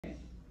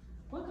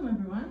Welcome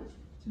everyone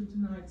to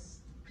tonight's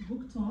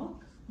book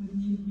talk with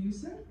Neil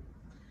Hewison.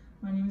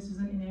 My name is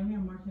Susan Inawi.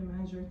 I'm marketing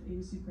manager at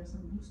AUC Press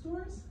and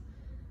Bookstores.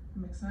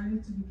 I'm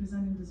excited to be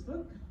presenting this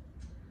book,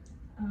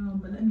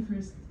 but let me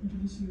first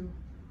introduce you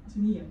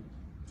to Neil.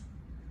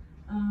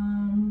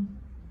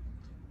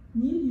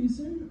 Neil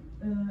Hewison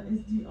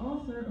is the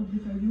author of the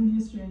Fayoum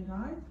History and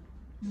Guide.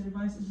 The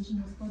revised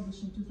edition was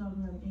published in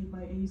 2008 by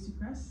AUC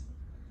Press.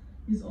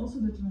 He's also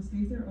the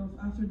translator of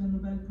After the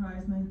Nobel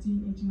Prize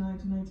 1989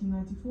 to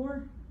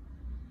 1994,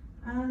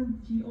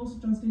 and he also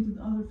translated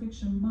other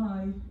fiction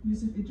by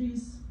Yusuf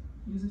Idris,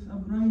 Yusuf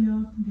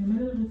Abraya,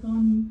 Gamal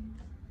al-Ghitani,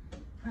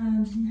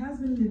 and he has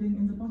been living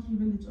in the pottery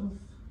village of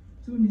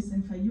Tunis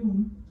in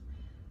Fayoum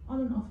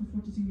on and off for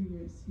 42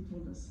 years, he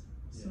told us.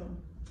 Yeah. So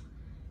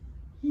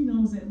he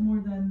knows it more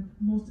than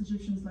most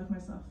Egyptians like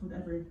myself would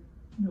ever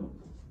know.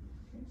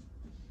 Okay.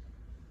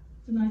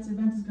 Tonight's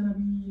event is going to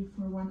be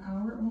for 1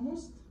 hour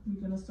almost. We're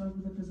going to start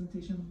with a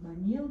presentation by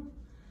Neil,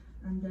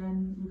 and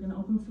then we're going to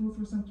open the floor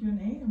for some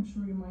Q&A. I'm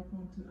sure you might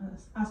want to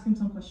ask him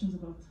some questions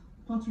about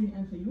pottery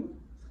and Fayoum.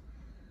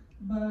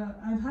 But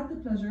I've had the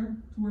pleasure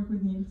to work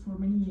with Neil for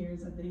many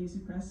years at the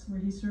AUC Press, where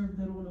he served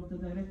the role of the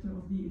director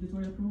of the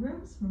editorial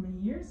programs for many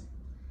years.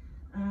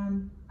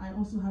 And I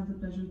also had the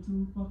pleasure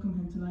to welcome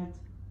him tonight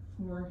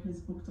for his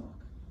book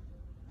talk.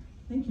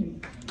 Thank you, Neil.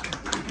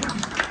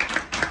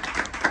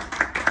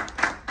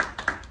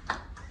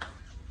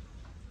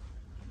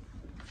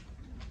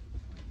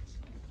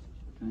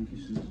 Thank you,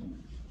 Susan.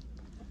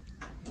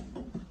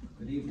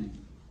 Good evening,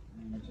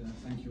 and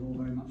thank you all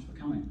very much for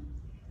coming.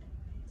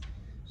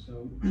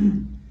 So,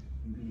 I'm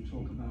going to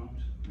talk about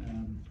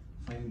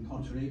Fayoum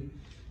Pottery.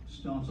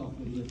 Start off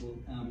with a little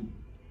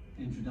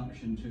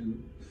introduction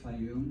to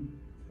Fayoum.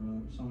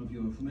 Some of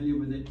you are familiar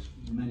with it,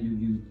 many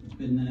of you have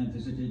been there,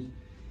 visited,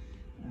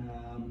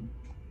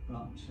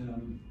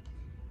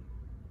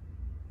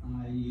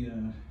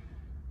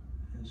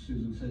 as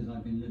Susan says,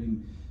 I've been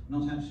living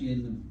not actually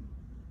in the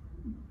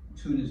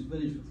Tunis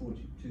village for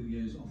 42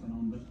 years off and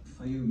on, but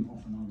Fayoum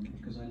off and on,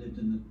 because I lived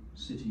in the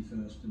city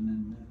first, and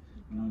then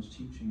when I was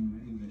teaching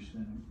English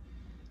there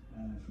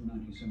from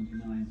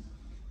 1979.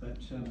 But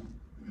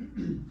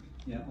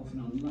yeah, off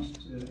and on, the last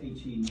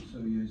 18 or so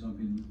years I've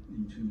been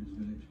in Tunis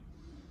village.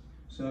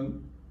 So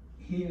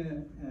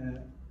here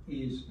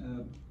is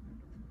a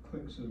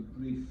quick sort of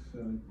brief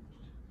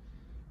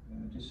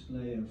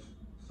display of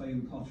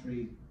Fayoum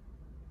pottery.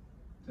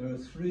 There are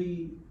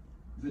three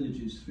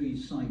villages, three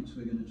sites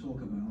we're going to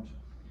talk about,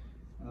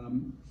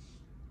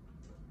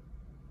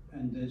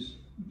 and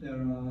there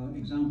are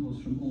examples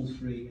from all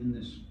three in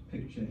this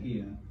picture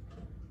here.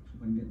 So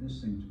if I can get this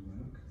thing to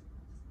work.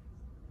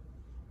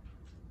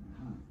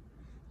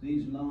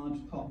 These large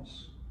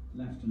pots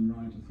left and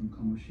right are from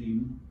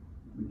Komoshim,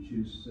 which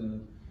is the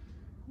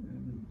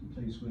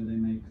place where they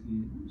make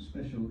the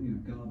special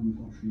garden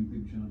pottery,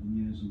 big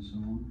jardinières and so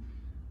on.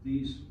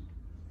 These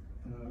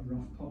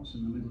rough pots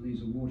in the middle,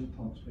 these are water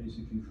pots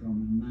basically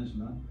from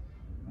Nazla,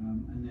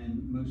 and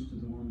then most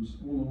of the ones,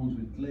 all the ones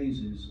with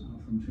glazes are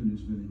from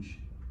Tunis village.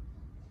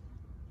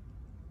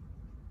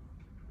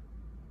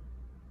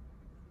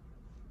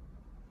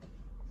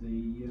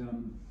 The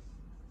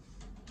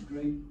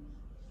great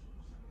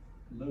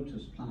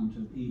lotus plant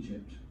of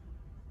Egypt,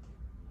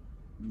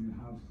 you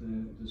have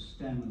the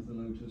stem of the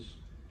lotus,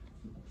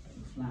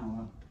 the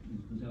flower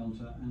is the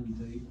delta, and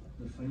the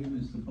Fayoum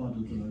is the bud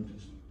of the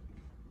lotus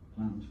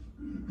plant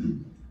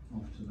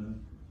off to the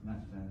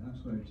left there.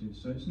 That's where it is.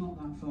 So it's not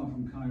that far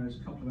from Cairo. It's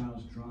a couple of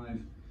hours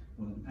drive,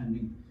 well,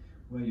 depending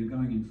where you're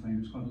going in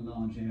Fayoum. It's quite a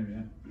large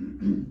area.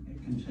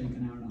 It can take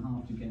an hour and a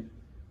half to get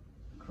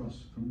across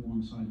from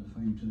one side of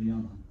Fayoum to the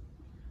other.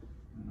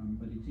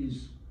 But it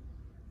is,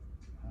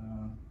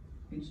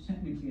 it's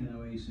technically an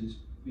oasis,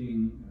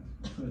 being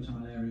a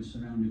fertile area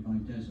surrounded by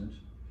desert.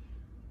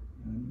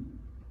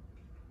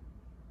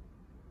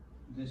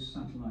 This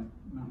satellite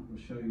map will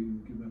show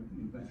you, give a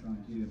better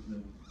idea of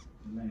the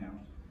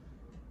layout.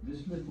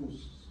 This little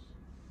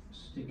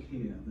stick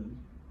here, the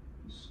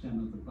stem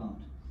of the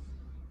bud,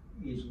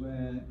 is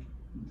where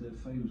the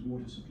Fayoum's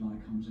water supply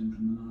comes in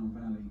from the Nile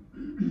Valley.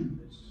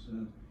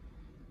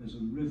 There's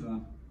a river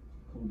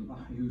called the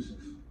Bahr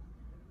Yusuf,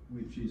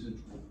 which is a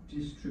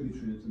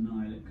distributary of the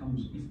Nile. It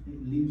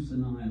leaves the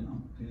Nile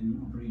up in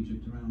Upper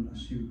Egypt around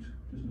Asyut,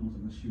 just north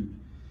of Asyut,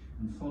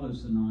 and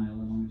follows the Nile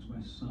along its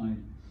west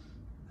side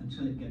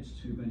until it gets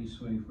to Beni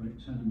Suef, where it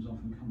turns off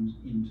and comes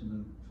into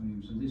the Fayoum.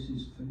 So this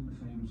is the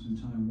Fayoum's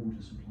entire water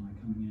supply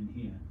coming in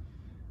here.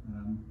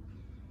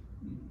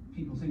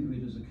 People think of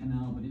it as a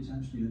canal, but it's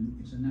actually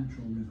it's a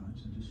natural river.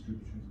 It's a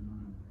distributor of the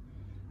Nile.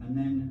 And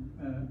then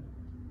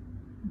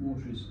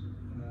water is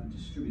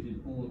distributed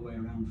all the way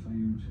around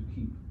Fayoum to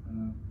keep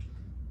the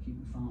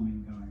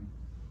farming going.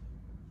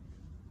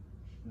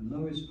 The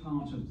lowest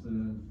part of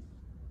the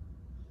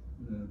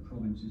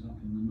province is up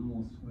in the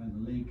north where the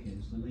lake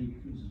is. The lake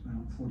is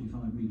about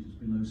 45 meters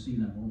below sea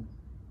level.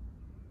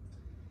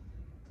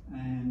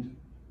 And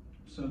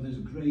so there's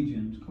a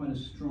gradient, quite a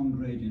strong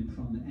gradient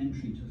from the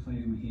entry to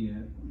Fayoum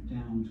here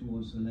down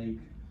towards the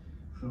lake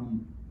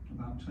from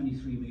about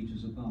 23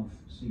 metres above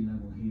sea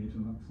level here to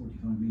about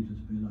 45 metres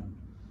below.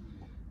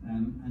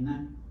 And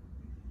that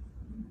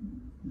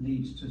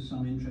leads to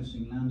some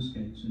interesting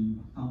landscapes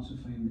in parts of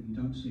Fayoum that you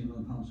don't see in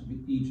other parts of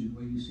Egypt,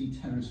 where you see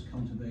terraced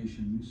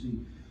cultivation,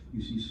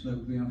 you see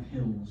slope, we have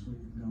hills, where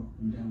you can go up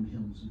and down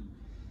hills. And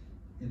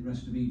in the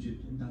rest of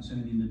Egypt, that's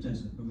only in the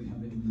desert, but we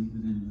have it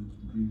within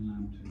the green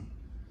land too.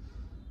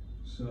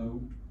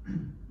 So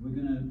we're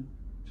going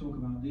to talk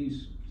about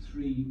these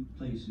three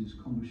places: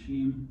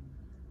 Komashim,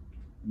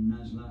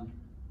 Nazla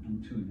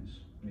and Tunis,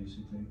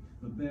 basically.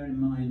 But bear in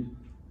mind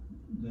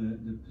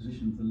the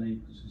position of the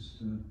lake. This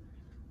is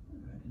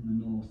in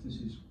the north.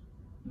 This is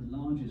the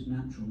largest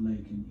natural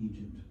lake in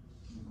Egypt.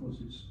 Of course,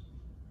 it's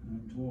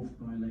dwarfed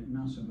by Lake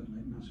Nasser, but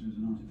Lake Nasser is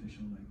an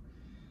artificial lake.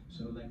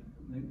 So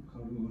Lake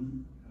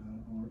Karun,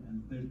 or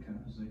Birka,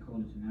 as they call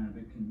it in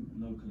Arabic, and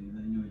locally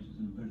they know it as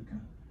an Birka,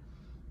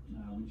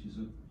 which is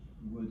a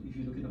word. If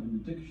you look it up in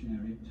the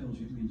dictionary, it tells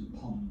you it means a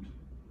pond.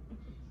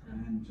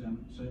 And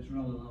so it's a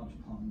rather large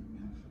pond we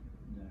have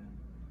there.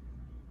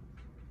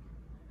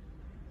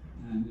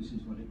 And this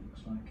is what it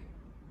looks like.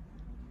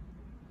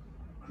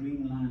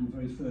 Green land,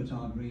 very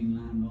fertile green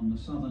land on the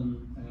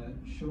southern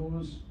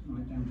shores,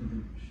 right down to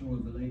the shore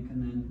of the lake,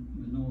 and then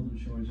the northern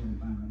shore is all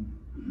barren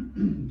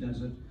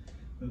desert,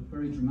 but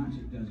very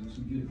dramatic desert,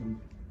 some beautiful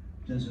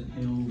desert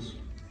hills,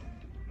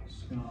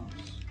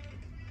 scarps,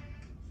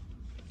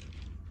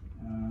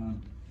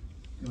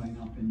 going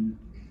up in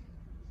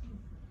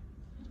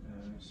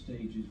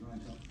stages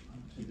right up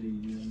to the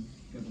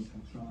Jebel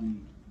Katrani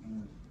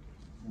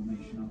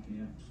formation up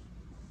here.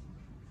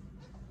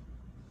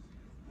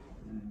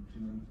 And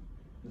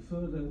the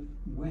further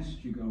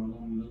west you go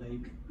along the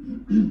lake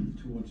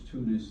towards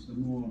Tunis, the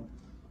more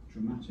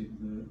dramatic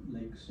the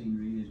lake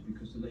scenery is,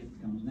 because the lake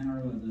becomes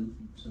narrower,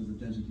 so the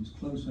desert is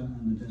closer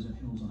and the desert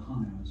hills are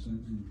higher, so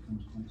it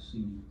becomes quite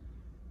scenic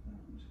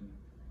as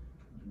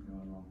we go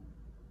along.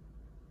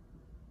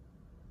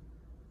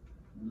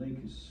 The lake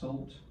is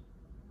salt,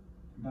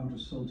 about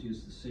as salty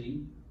as the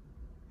sea,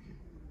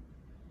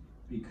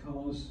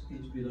 because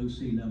it's below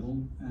sea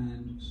level,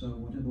 and so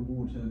whatever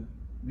water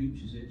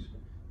reaches it,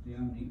 the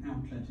only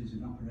outlet is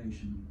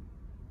evaporation.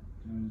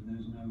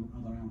 There's no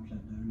other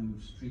outlet, there are no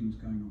streams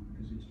going on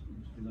because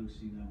it's below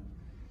sea level.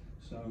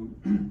 So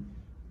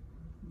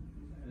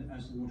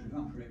as the water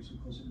evaporates,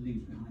 of course, it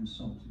leaves behind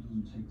salt. It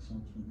doesn't take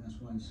salt, but that's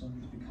why the salt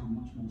has become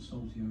much more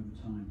salty over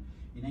time.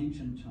 In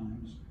ancient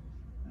times,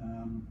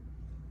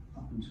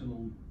 up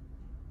until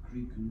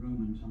Greek and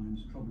Roman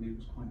times, probably it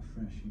was quite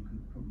fresh. You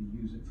could probably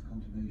use it for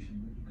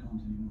cultivation, but you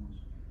can't anymore.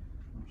 It's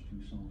much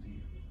too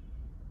salty.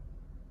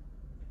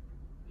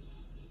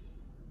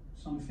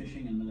 Some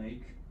fishing in the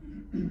lake,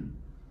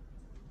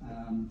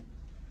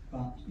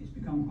 but it's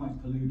become quite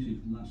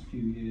polluted in the last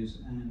few years,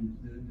 and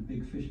the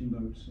big fishing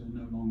boats are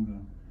no longer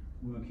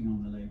working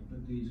on the lake,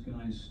 but these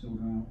guys still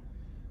go out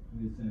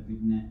with their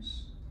big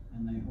nets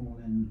and they haul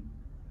in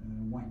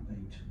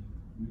whitebait,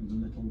 the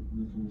little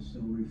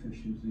silvery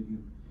fishes that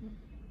you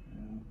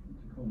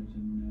they call it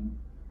in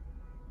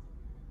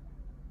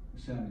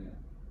Serbia.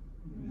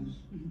 Yes.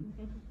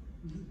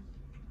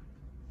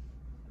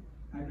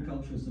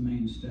 Agriculture is the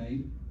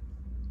mainstay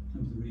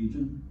of the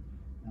region.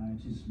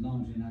 It is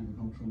largely an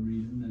agricultural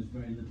region. There's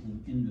very little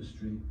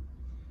industry.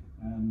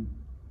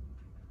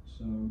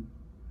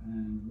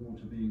 And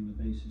water being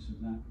the basis of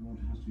that,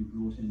 water has to be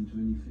brought into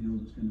any field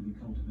that's going to be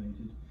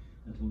cultivated.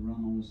 Little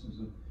runnels,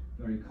 there's a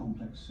very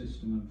complex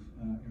system of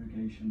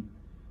irrigation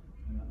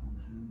on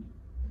hand.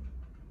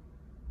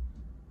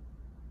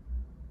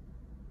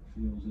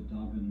 Fields are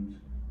dug and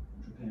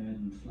prepared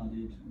and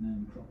flooded, and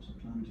then crops are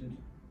planted.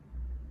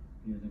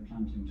 Here they're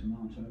planting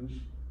tomatoes.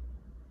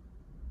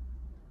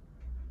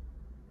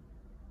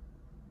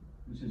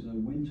 This is a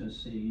winter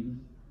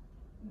scene.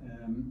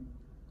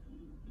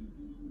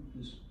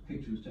 This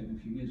picture was taken a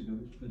few years ago,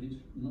 but it's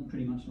not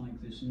pretty much like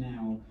this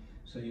now.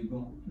 So you've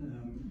got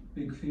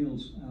big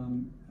fields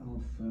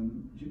of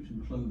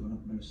Egyptian clover,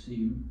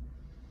 berseem,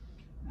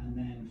 and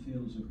then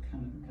fields of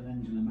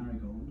calendula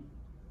marigold,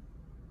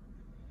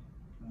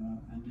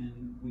 and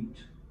then wheat.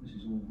 This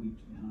is all wheat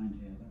behind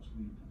here. That's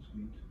wheat. That's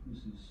wheat.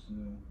 This is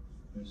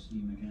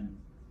berseem again.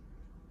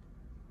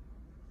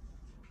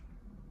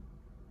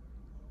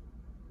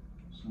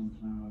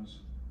 Sunflowers,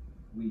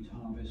 wheat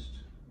harvest,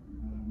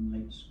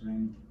 late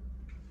spring,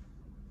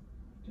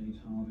 date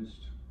harvest.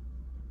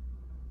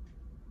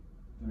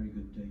 Very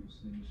good dates,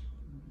 these.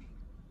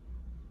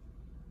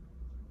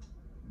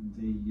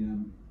 The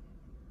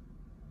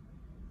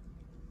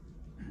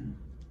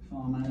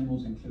farm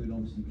animals include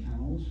obviously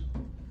camels.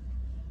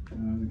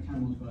 The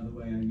camels, by the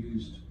way, are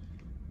used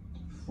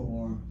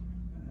for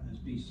as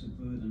beasts of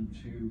burden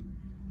to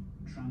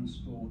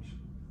transport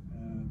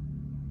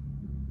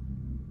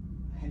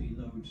heavy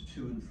loads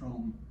to and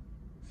from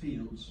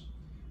fields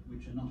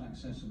which are not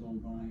accessible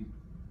by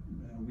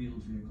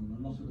wheeled vehicle.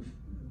 A lot of the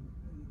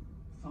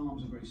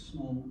farms are very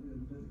small,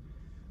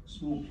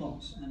 small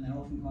plots, and they're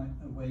often quite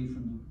away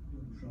from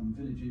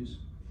villages,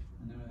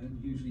 and there are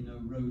usually no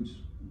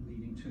roads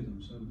leading to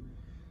them. So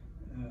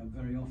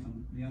very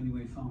often the only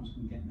way farmers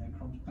can get their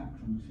crops back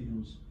from the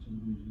fields to the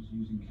villages is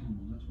using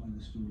camels. That's why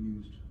they're still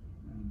used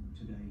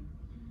today.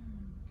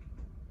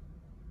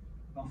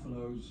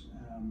 Buffaloes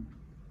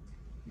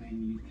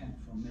mainly kept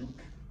for milk.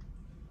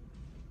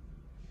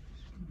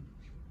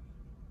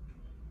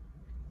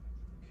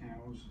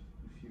 Cows,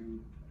 a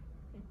few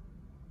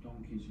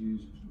donkeys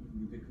used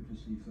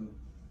ubiquitously for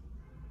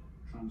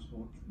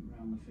transport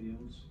around the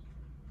fields.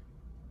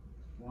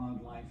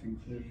 Wildlife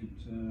include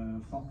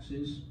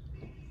foxes,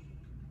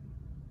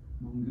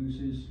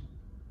 mongooses,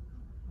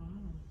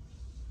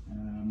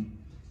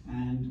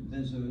 and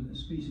there's a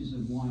species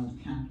of wild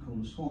cat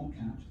called a swamp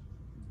cat,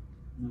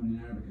 known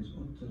in Arabic as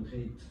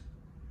Uttelgeit.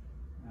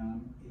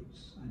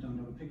 I don't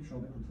have a picture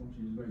of it,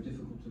 unfortunately. It's very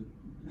difficult to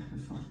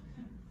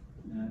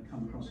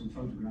come across and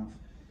photograph,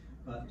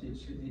 but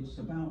it's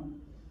about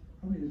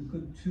probably a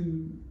good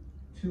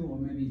two or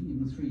maybe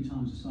even 3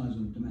 times the size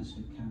of a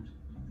domestic cat.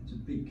 It's a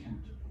big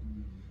cat.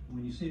 And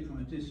when you see it from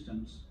a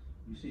distance,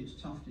 you see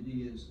its tufted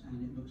ears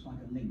and it looks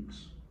like a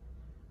lynx.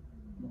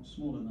 A lot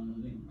smaller than a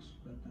lynx,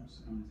 but that's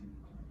the kind of thing.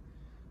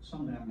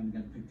 Someday I'm going to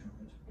get a picture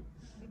of it.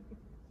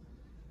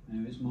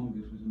 Anyway, this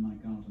mongoose was in my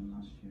garden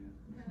last year.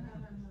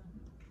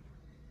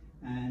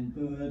 And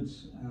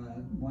birds,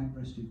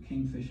 white-breasted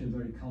kingfisher,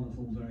 very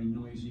colourful, very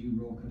noisy,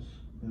 raucous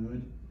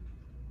bird.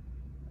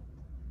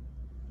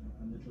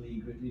 A little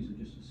egret. These are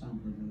just a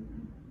sample of the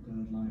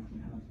bird life we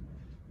have.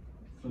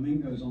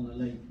 Flamingos on the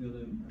lake. We've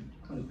got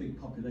quite a big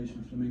population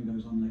of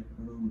flamingos on Lake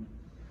Farouk.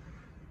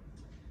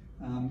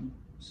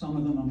 Some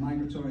of them are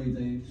migratory.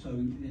 So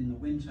in the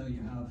winter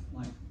you have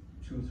like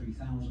 2,000 or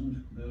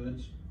 3,000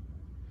 birds.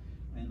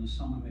 In the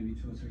summer maybe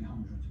 200 or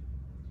 300.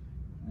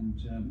 And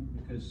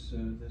because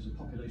there's a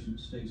population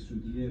that stays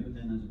through the year, but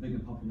then there's a bigger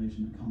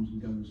population that comes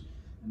and goes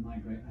and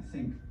migrate.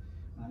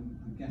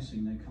 I'm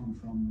guessing they come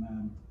from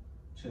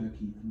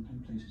Turkey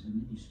and places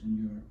in Eastern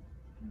Europe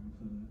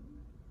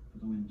for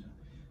the winter.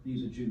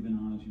 These are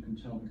juveniles, you can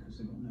tell because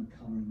they've got no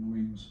colour in the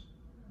wings.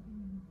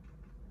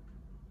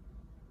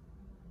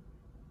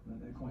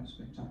 But they're quite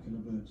spectacular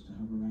birds to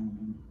have around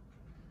them.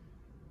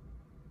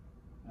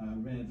 A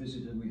rare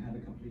visitor we had a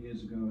couple of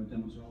years ago, a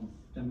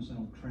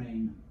demoiselle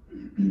crane,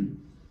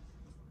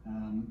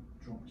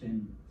 dropped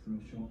in for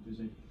a short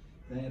visit.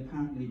 They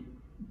apparently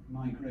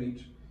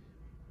migrate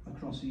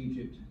across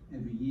Egypt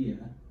every year,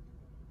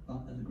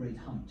 but at a great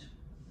height.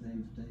 They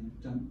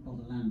don't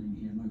bother landing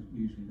here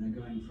usually.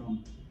 They're going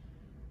from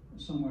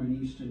somewhere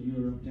in Eastern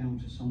Europe down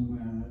to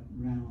somewhere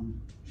around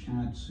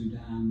Chad,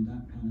 Sudan,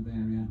 that kind of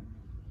area.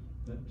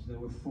 But there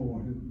were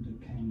 4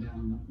 that came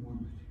down that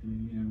one particular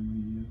year, and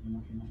we were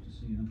lucky enough to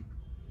see them.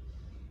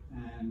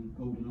 And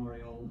golden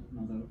oriole,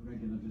 another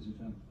regular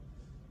visitor,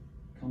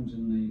 comes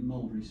in the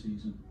mulberry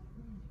season.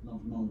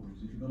 Love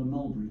mulberries. If you've got a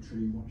mulberry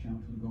tree, watch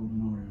out for the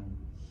golden oriole.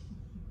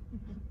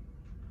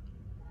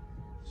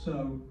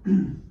 So,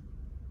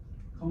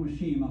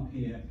 Komashim up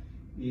here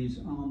is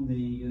on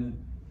the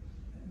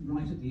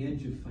right at the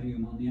edge of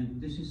Fayoum on the end.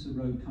 This is the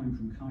road coming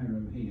from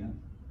Cairo here.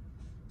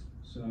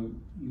 So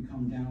you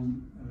come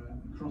down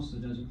across the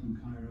desert from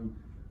Cairo,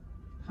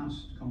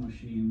 past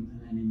Komashim,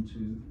 and then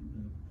into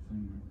the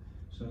Fayoum.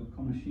 So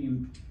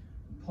Komashim,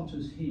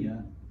 potters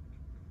here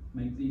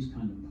make these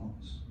kind of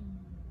pots.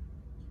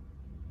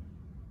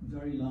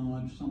 Very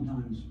large,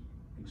 sometimes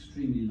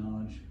extremely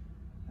large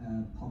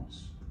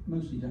pots,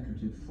 mostly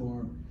decorative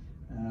for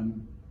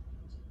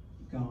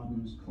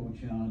gardens,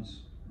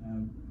 courtyards,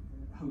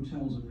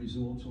 hotels and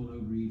resorts all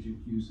over Egypt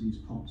use these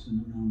pots in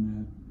and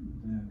around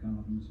their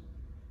gardens,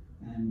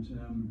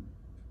 and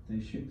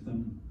they ship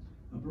them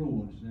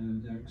abroad.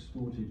 They're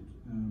exported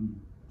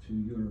to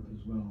Europe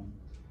as well.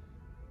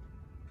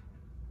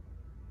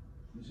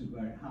 This is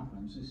where it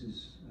happens. This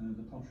is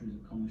the potteries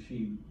of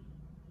Komashim.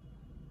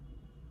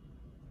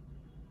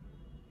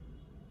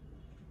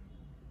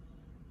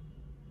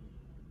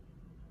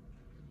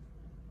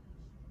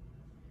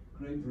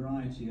 Great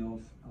variety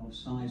of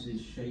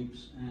sizes,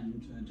 shapes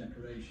and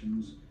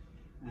decorations,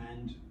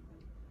 and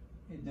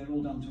they're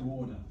all done to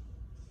order.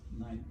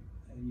 Like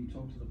you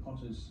talk to the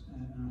potters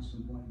and ask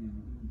them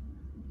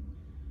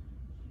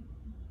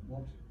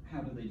how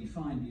do they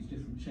define these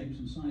different shapes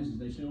and sizes?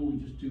 They say, oh, we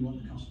just do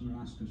what the customer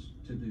asks us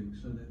to do.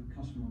 So the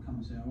customer will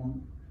come and say, I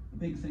want a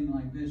big thing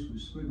like this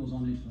with squiggles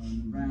on it,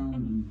 and round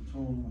and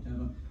tall,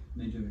 whatever, and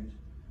they do it.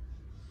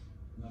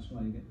 And that's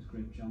why you get this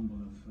great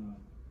jumble of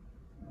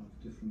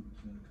different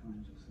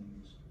kinds of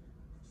things.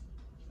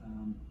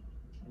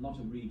 A lot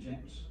of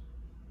rejects,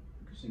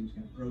 because things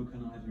get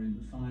broken either in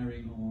the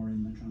firing or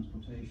in the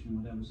transportation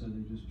or whatever, so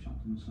they just chuck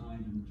them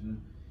aside and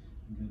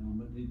get on.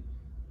 But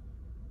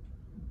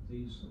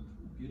these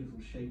beautiful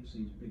shapes,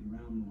 these big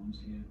round ones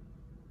here,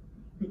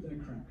 but they're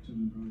cracked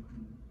and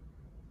broken.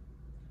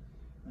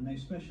 And they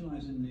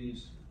specialise in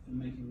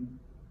making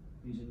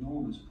these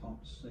enormous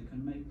pots. They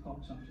can make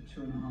pots up to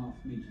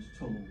 2.5 meters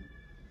tall.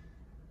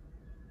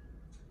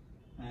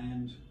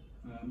 And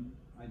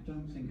I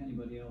don't think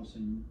anybody else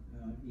in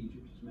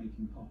Egypt is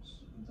making pots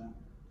of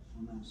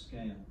on that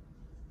scale.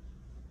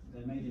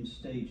 they're made in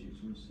stages.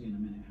 We'll see in a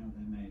minute how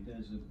they're made.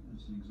 That's an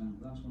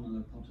example. That's one of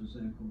the potters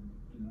there called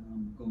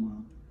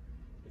Goma,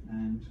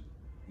 and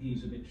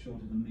he's a bit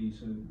shorter than me,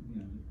 so you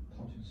know the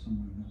pot is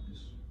somewhere about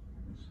this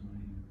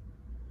high here.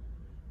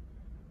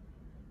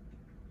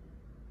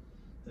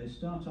 They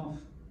start off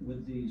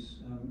with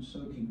these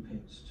soaking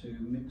pits to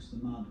mix the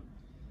mud,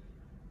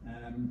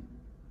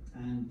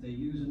 and they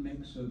use a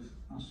mix of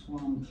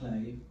Aswan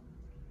clay,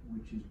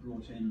 which is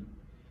brought in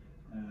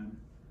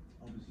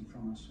obviously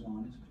from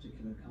Aswan. It's a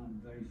particular kind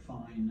of very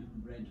fine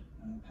red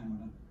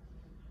powder.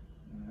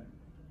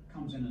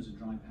 Comes in as a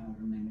dry powder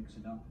and they mix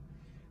it up.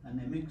 And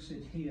they mix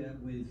it here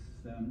with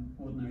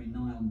ordinary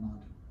Nile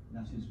mud,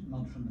 that is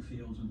mud from the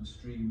fields and the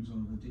streams or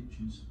the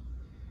ditches.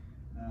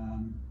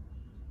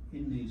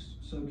 In these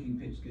soaking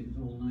pits, get it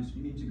all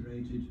nicely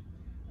integrated,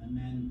 and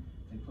then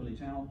they pull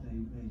it out, they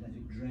let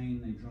it drain,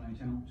 they dry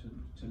it out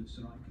till it's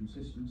the right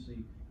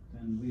consistency,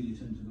 then wheel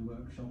it into the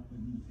workshop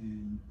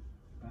in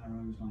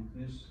barrows like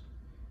this,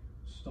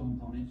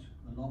 stomp on it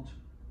a lot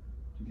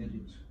to get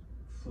it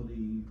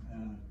fully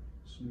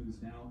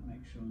smoothed out,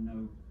 make sure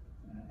no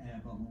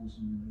air bubbles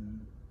and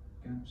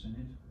gaps in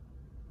it,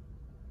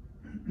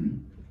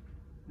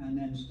 and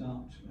then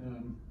start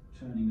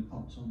turning the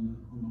pots on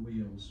the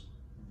wheels.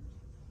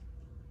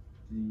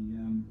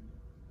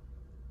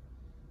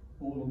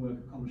 All the work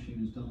of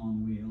machine is done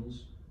on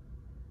wheels.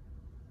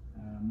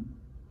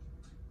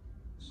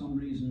 Some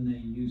reason they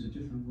use a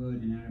different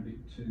word in Arabic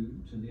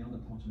to the other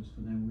potters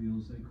for their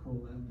wheels. They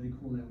call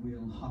their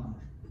wheel hagar.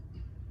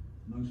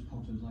 Most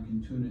potters, like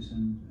in Tunis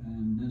and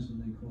Nezla,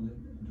 they call it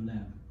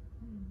dulab.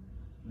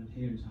 But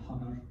here it's a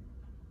hagar,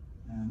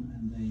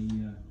 and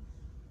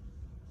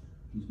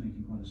he's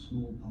making quite a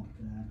small pot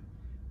there.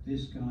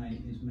 This guy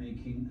is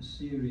making a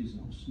series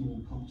of small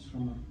pots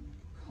from a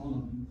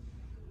column.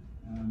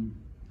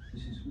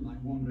 This is like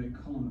one great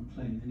column of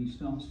clay, and he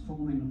starts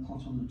forming the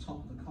pot on the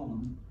top of the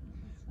column,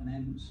 and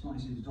then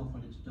slices it off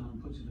when it's done,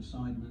 puts it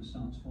aside, and then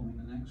starts forming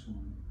the next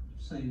one.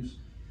 Saves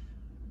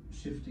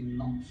shifting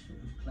lumps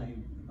of clay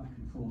back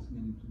and forth and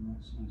getting to the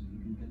right size. You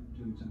can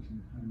do exactly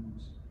how he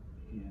wants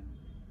here.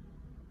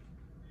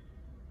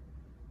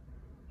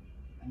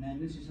 And then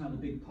this is how the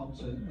big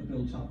pots are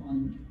built up.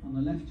 On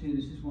the left here,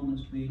 this is one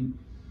that's been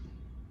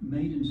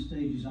made in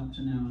stages up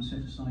to now and set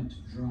aside to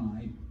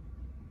dry,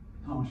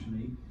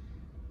 partially.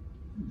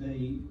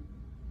 They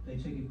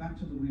take it back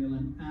to the wheel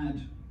and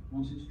add,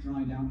 once it's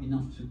dried out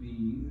enough to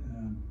be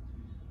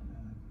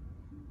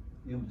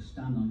able to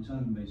stand on its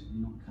own, basically,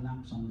 not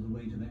collapse under the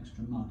weight of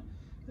extra mud.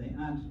 They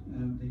add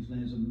these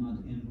layers of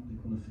mud in what they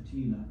call a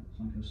fatila. It's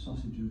like a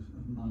sausage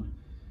of mud,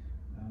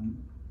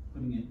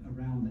 putting it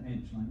around the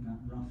edge like that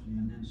roughly,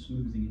 and then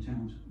smoothing it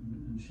out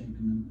and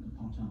shaping the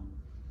pot up.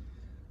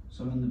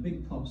 So in the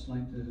big pots,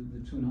 like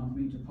the 2.5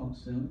 meter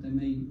pots, they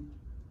may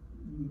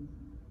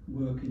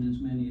work in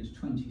as many as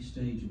 20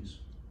 stages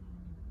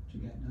to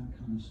get that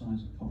kind of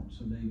size of pot.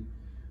 So they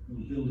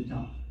will build it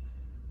up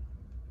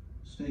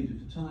stage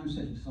at a time,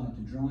 set it aside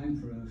to dry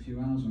for a few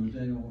hours or a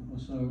day or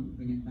so,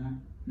 bring it back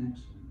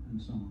next, and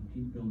so on.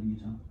 Keep building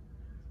it up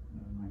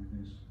like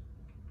this.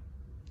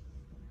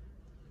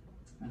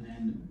 And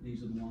then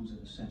these are the ones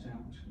that are set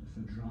out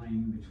for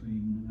drying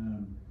between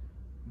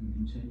being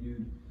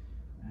continued.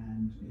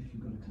 And if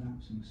you've got a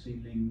collapsing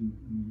ceiling,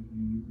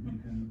 you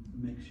make a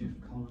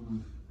makeshift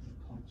column of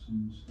pots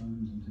and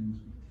stones and things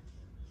to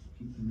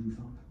keep the roof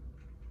up.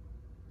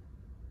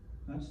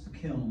 That's the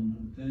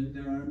kiln.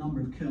 There are a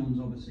number of kilns,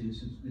 obviously.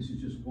 This is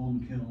just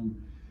one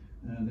kiln.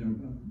 There are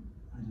about,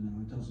 I don't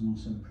know, a dozen or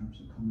so perhaps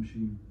at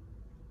Commercy.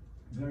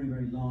 Very,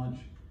 very large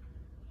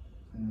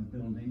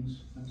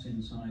buildings. That's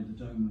inside the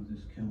dome of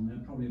this kiln.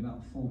 They're probably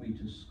about 4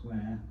 meters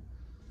square,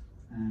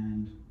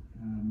 and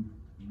I'm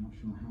not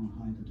sure how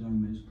high the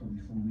dome is,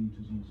 probably 4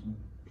 meters or so.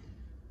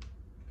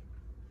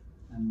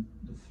 And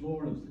the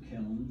floor of the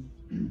kiln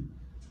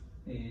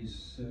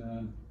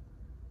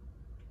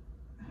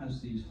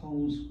has these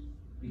holes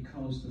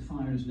because the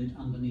fire is lit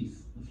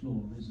underneath the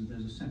floor.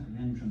 There's a separate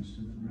entrance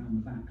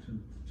around the back to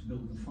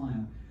build the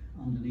fire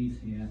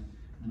underneath here,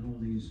 and all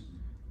these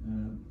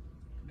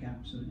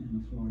gaps in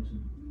the floor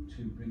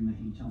to bring the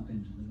heat up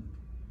into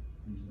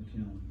the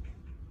kiln.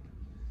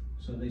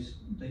 So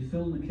they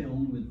fill the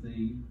kiln with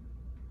the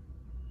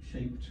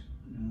shaped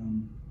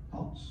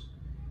pots,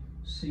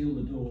 seal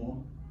the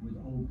door with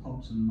old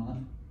pots and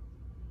mud.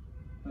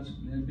 That's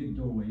a big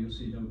doorway, you'll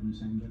see it open in a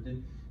second, but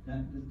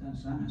that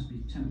has to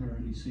be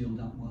temporarily sealed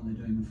up while they're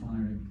doing the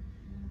firing.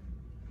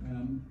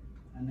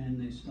 And then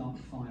they start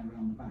the fire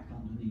around the back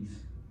underneath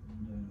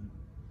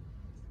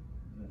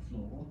the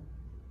floor.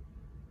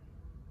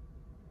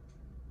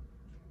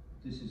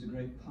 This is a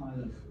great pile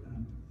of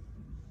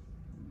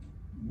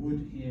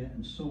wood here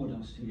and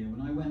sawdust here.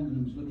 When I went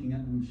and was looking at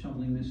them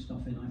shoveling this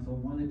stuff in, I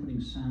thought, why are they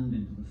putting sand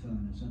into the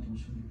furnace? That'll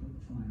surely put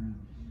the fire out.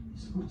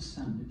 It's not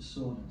sand, it's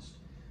sawdust.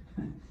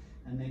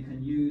 And they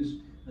can use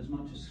as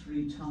much as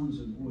 3 tons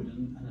of wood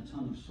and a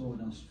ton of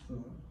sawdust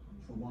for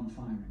one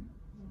firing.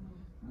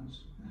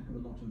 That's a heck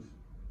of a lot of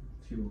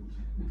fuel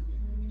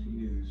to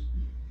use.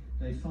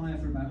 They fire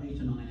for about 8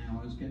 or 9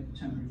 hours, get the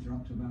temperature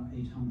up to about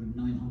 800,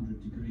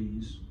 900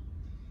 degrees.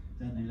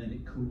 Then they let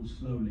it cool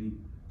slowly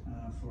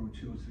for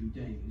 2 or 3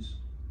 days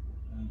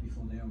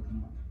before they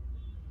open up.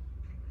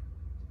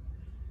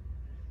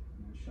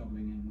 They're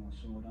shoveling in more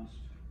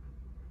sawdust,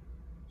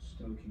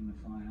 stoking the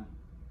fire.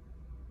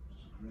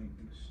 It's a great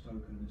big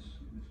stoker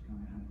this guy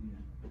had here.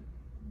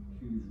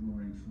 Huge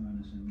roaring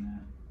furnace in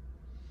there.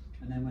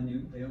 And then when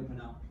they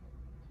open up,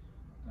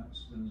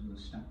 those are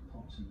the stacked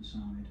pots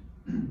inside,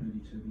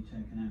 ready to be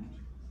taken out.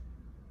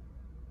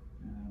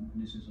 And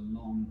this is a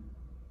long,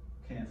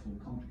 careful,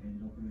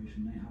 complicated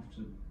operation. They have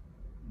to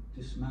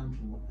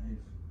dismantle what they've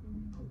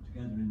put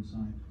together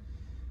inside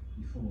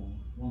before,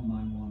 one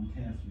by one,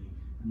 carefully.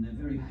 And they're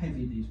very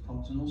heavy, these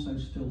pots, and also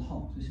still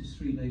hot. This is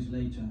 3 days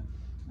later,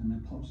 and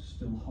their pots are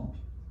still hot.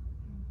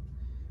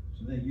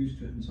 So they're used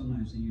to it, and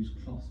sometimes they use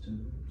cloth to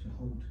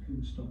hold,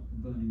 to stop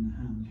burning the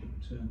hands.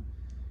 But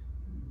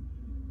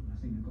I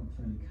think they've got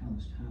fairly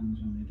calloused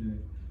hands when they do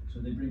it. So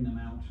they bring them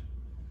out.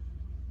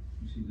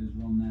 You see there's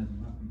one there that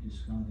might be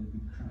discarded, a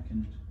big crack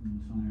in it from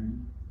the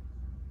firing.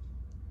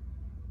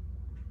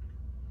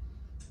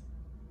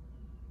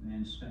 They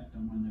inspect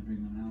them when they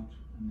bring them out,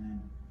 and then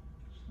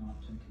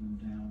start taking them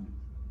down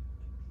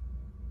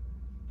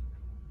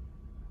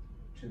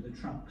to the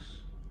trucks.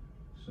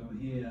 So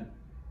here,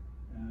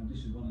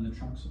 this is one of the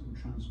trucks that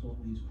will transport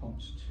these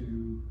pots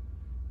to,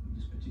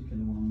 this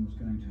particular one was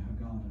going to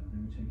Hurghada. They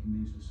were taking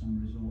these to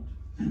some resort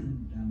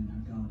down in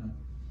Hurghada.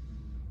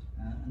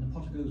 And the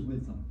potter goes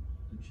with them,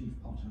 the chief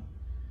potter,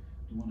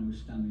 the one who was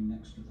standing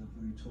next to the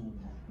very tall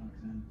pot back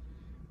then,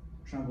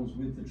 travels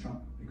with the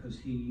truck because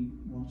he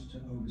wants to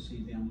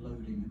oversee the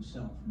unloading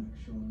himself, make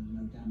sure there's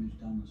no damage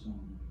done and so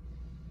on.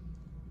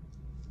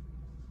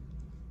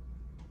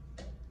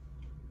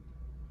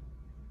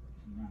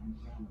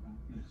 Roundabout,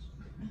 yes.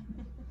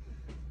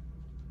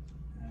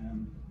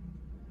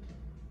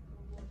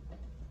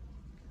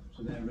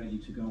 So they're ready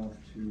to go off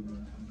to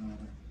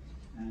Hurghada,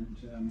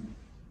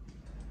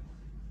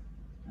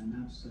 and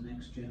that's the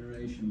next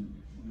generation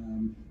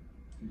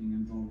getting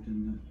involved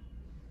in the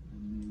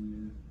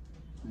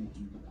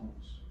making of the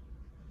pots.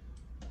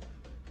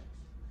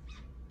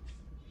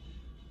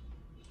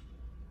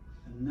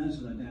 And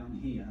Nazla down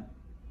here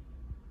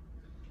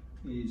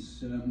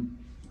is, I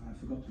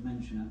forgot to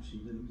mention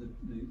actually,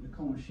 the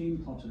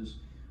Komashim potters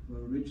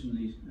were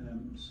originally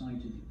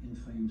sited in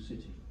Fayoum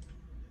city.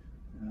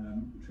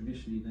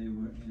 Traditionally they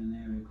were in an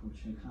area called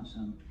Sheikh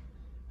Hassan.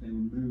 They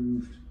were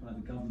moved by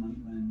the government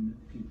when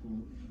people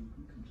were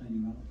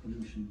complaining about the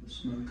pollution, the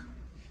smoke,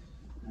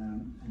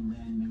 and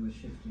then they were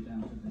shifted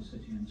out of the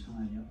city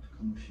entirely up to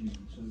Komashim.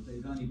 So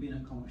they've only been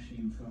at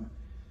Komashim for,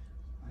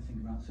 I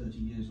think, about 30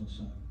 years or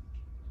so.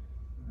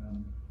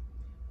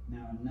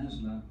 Now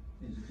Nazla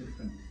is a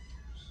different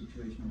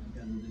situation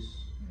altogether.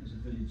 This is a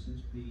village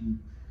that's been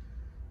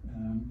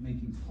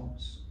making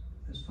pots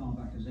as far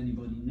back as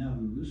anybody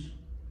knows,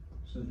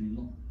 certainly a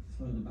lot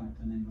further back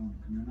than anyone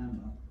can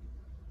remember.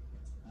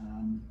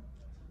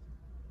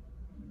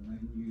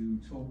 When you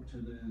talk to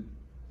the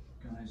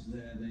guys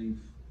there, they'll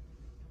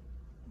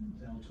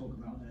talk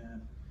about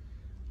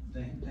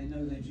they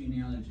know their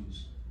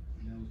genealogies.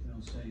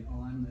 They'll say,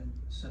 oh, I'm the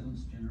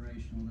 7th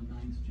generation or the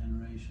 9th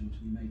generation to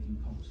be making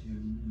pots here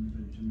in the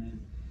village, and their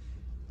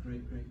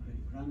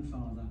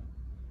great-great-great-grandfather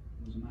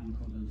was a man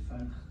called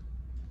Farouk,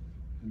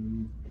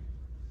 who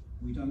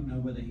we don't know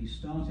whether he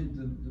started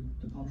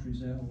the potteries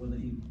there or whether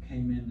he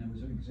came in, there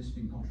was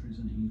existing potteries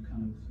and he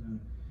kind of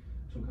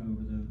took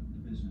over the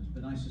business.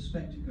 But I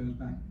suspect it goes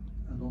back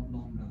a lot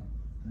longer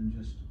than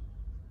just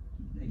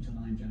 8 or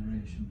 9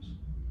 generations.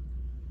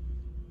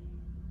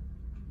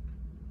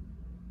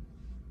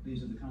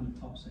 These are the kind of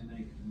pots they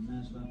make in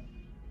Nazla.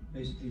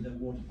 Basically they're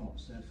water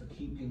pots. They're for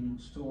keeping,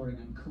 storing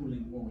and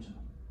cooling water.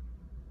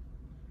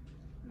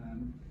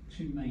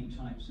 2 main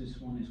types. This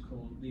one is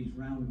called, these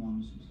round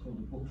ones, it's called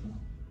a bukla.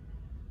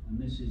 And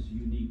this is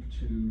unique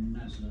to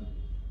Nazla.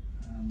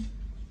 And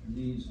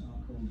these are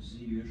called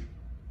zir,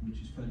 which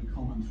is fairly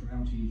common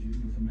throughout Egypt.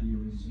 You're familiar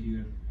with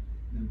zir.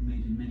 They're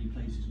made in many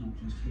places, not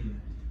just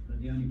here.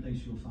 But the only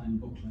place you'll find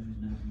bukla is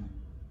Nazla.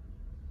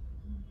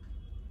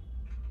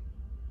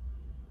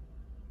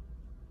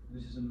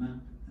 This is a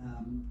map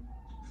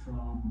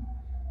from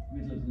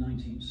middle of the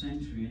 19th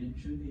century, and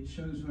it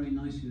shows very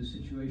nicely the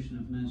situation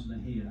of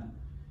Nazla here.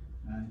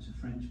 It's a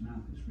French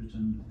map, it's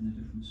written in a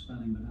different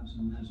spelling, but that's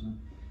on Nazla.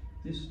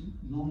 This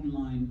long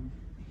line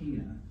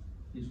here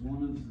is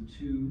one of the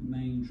 2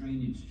 main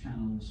drainage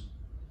channels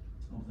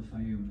of the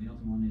Fayoum. The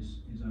other one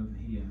is over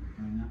here,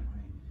 going that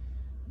way.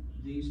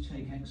 These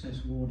take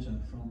excess water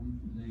from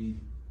the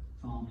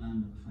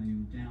farmland of the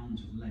Fayoum down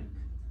to the lake.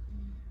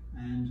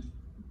 And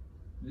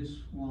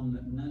this one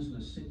that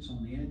Nazla sits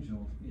on the edge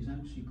of is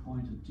actually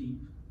quite a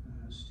deep,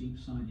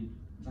 steep-sided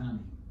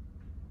valley.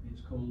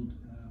 It's called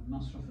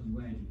Masraf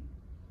al-Wadi,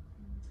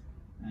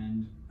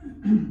 and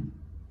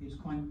it's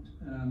quite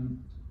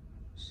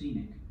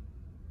scenic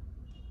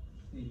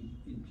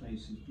in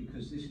places,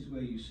 because this is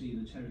where you see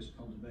the terraced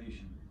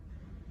cultivation.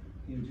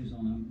 Here it is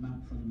on a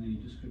map from the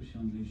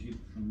Description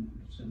d'Egypte from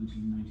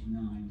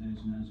 1799.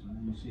 There's Nazla,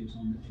 and you see it's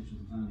on the edge of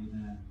the valley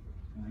there,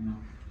 going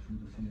up through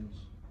the fields.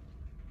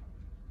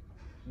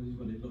 So this is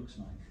what it looks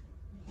like.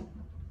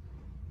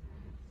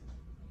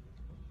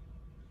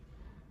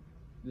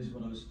 This is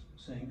what I was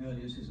saying earlier.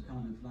 This is a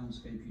kind of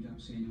landscape you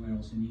don't see anywhere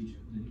else in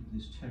Egypt.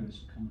 This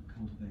terraced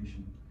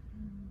cultivation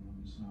on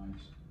the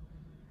sides.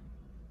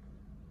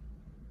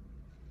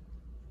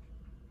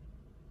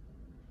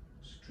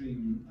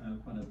 Stream,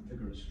 quite a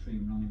vigorous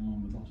stream running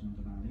along the bottom of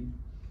the valley.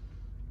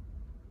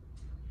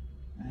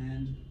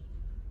 And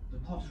the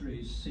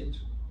potteries sit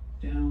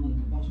down at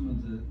the bottom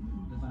of the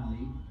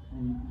valley,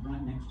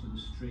 right next to the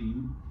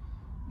stream.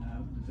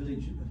 The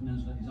village of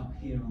Nazla is up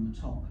here on the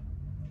top.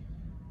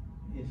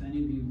 If any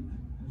of you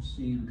have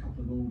seen a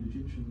couple of old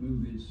Egyptian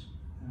movies,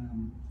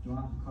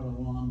 Duat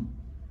al-Karawan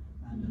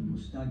and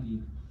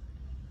Mustagi,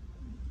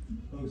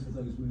 both of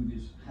those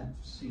movies had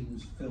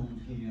scenes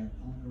filmed here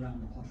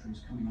around the potteries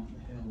coming up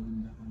the hill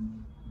and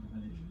the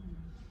village.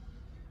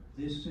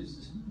 This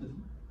is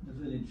the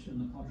village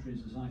and the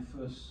potteries as I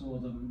first saw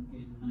them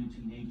in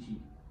 1980.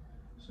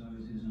 So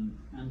it is an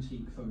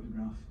antique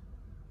photograph.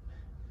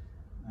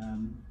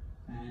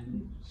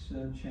 And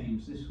it's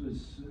changed. This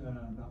was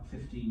about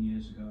 15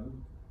 years ago.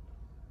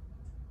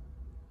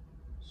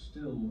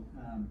 Still,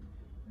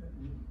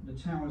 the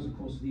towers, of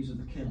course, these are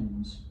the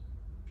kilns.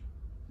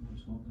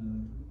 That's what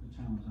the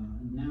towers are.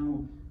 And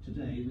now,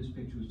 today, this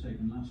picture was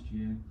taken last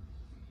year,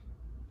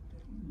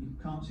 you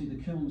can't see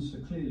the kilns so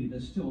clearly. They're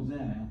still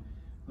there,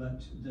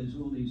 but there's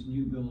all these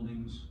new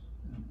buildings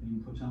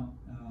being put up,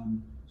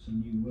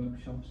 some new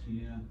workshops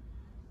here,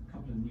 a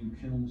couple of new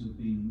kilns have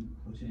been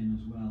put in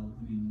as well.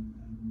 I mean,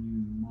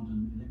 new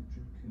modern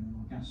electric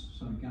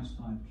or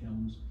gas-fired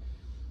kilns.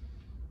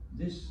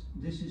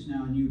 This is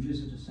now a new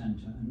visitor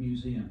centre, a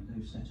museum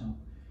they've set up.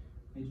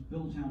 It's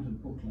built out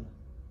of buckler.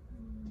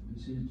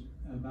 This is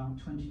about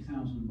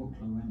 20,000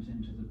 buckler went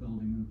into the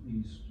building of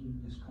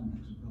this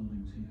complex of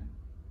buildings here.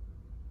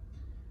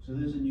 So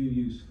there's a new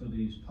use for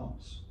these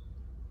pots,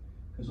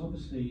 because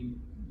obviously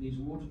these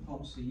water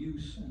pots, the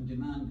use and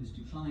demand is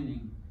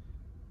declining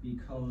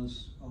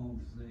because of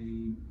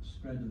the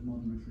spread of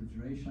modern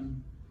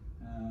refrigeration.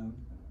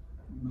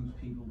 Most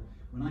people,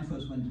 when I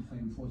first went to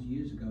Fayoum 40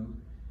 years ago,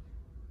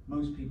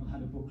 most people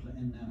had a buckler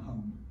in their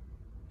home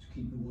to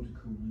keep the water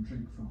cool and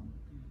drink from.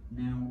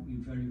 Now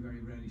you very, very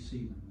rarely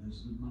see them.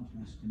 There's much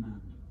less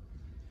demand.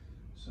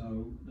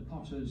 So the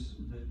potters,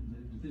 the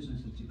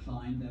business has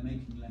declined. They're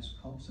making less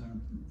pots. There are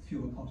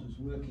fewer potters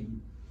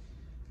working,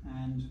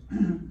 and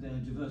they're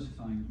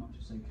diversifying as much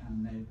as they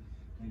can.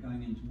 They're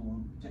going into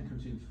more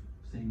decorative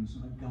things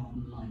like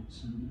garden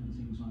lights and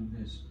things like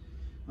this.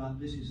 But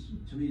this is,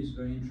 to me, is a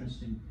very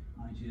interesting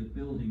idea of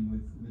building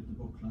with the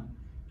buckler,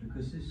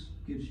 because this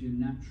gives you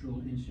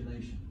natural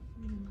insulation.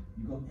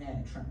 You've got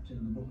air trapped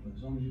in the buckler.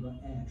 As long as you've got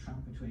air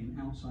trapped between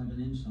outside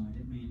and inside,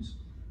 it means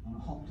on a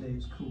hot day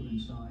it's cool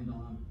inside,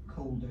 on a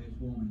cold day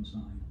it's warm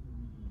inside.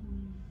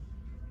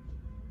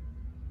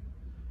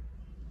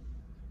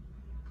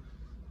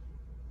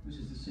 This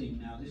is the scene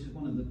now. This is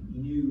one of the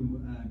new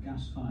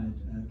gas-fired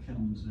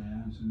kilns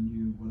there, and some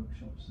new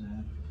workshops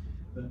there.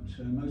 But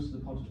most of the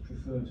potters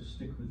prefer to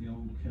stick with the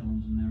old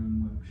kilns and their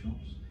own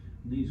workshops.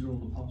 And these are all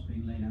the pots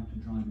being laid out to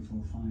dry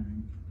before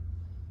firing.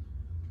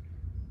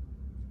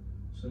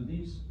 So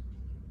this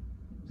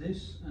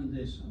and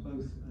this are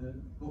both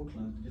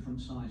buckler,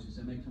 different sizes.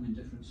 They make them in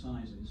different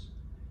sizes,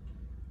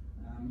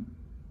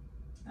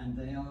 and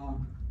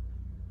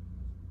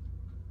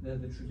they're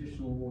the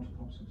traditional water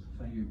pots of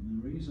the Fayoum.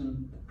 And the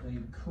reason they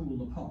cool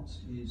the pots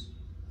is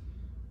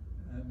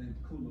they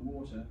cool the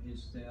water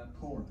is they're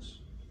porous.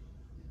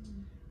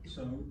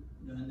 So,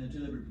 and they're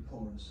deliberately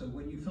porous. So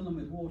when you fill them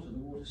with water, the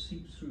water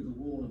seeps through the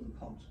wall of the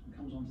pot and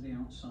comes onto the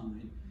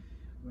outside,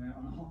 where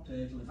on a hot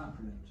day it'll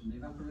evaporate, and the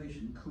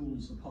evaporation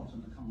cools the pot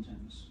and the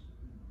contents.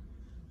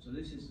 So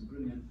this is the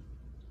brilliant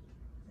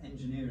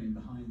engineering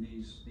behind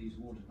these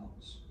water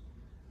pots.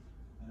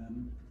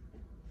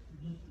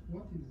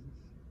 What is this?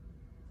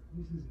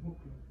 This is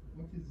buckler.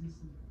 What is this?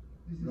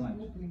 This is right.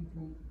 opening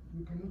for,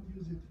 you cannot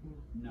use it for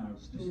no,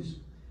 storage.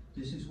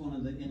 this is one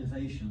of the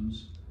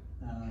innovations,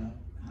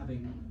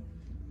 having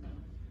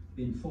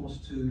been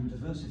forced to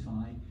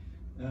diversify.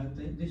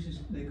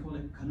 They call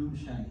it kanun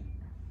shay.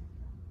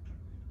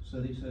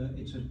 So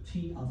it's a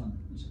tea oven,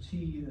 it's a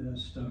tea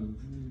stove.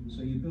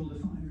 So you build a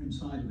fire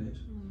inside of it,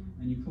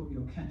 and you put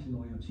your kettle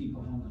or your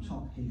teapot on the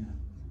top here.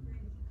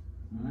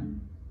 All right?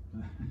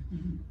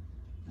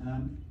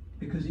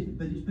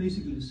 But it's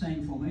basically the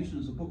same formation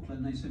as a buckler,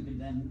 and they simply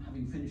then,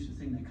 having finished the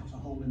thing, they cut a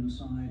hole in the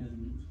side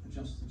and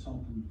adjust the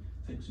top and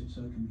fix it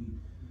so it can be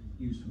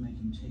used for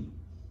making tea.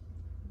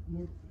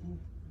 Or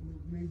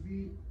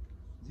maybe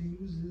they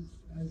use it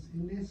as a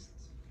nest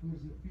for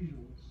the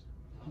pigeons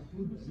to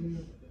put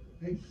their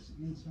eggs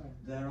inside.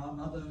 There are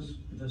others,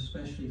 but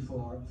especially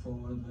for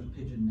the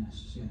pigeon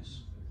nests,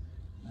 yes.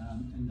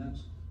 And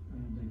that's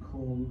they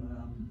call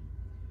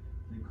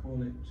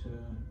it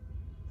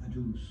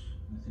AUC,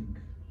 I think.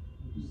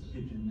 It's the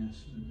pigeon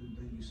nest that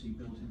you see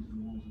built into the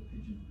walls of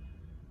pigeon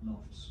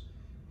lofts.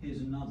 Here's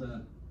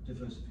another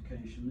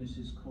diversification. This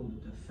is called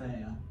a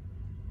dafaya,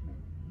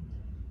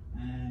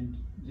 and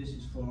this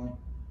is for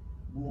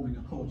warming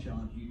a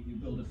courtyard. You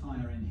build a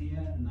fire in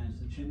here, and there's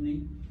the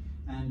chimney,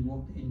 and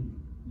what in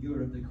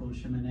Europe they call a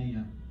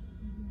chimenea,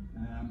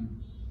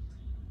 and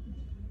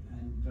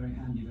very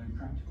handy, very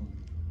practical.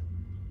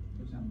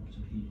 Puts out lots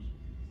of heat.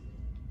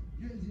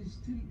 Yes, it's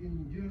still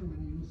in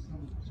Germany use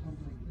some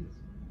like this.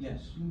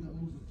 Yes. In the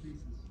older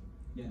places.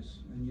 Yes,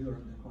 in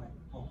Europe they're quite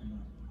popular.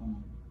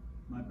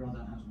 My brother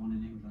has one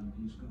in England.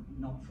 He's got,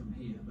 not from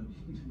here, but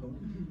he's got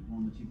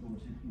one that he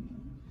bought in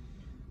England.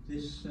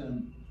 This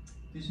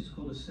is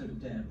called a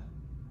serdeb,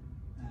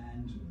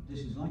 and this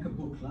is like a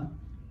buckler,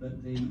 but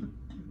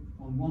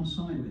on one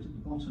side of it, at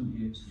the bottom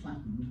here, it's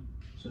flattened,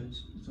 so it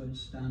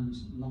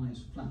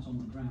lies flat on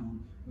the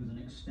ground with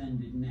an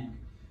extended neck,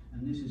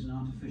 and this is an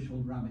artificial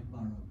rabbit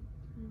burrow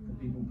for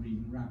people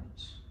breeding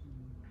rabbits.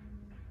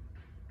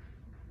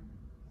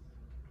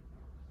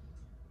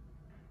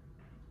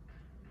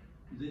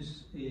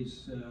 This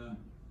is a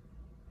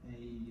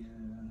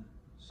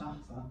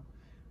sahfa,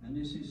 and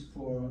this is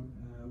for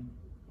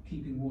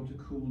keeping water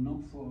cool,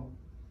 not for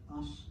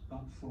us,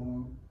 but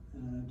for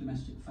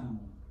domestic fowl,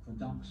 for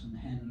ducks and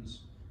hens,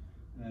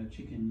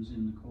 chickens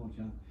in the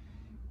courtyard.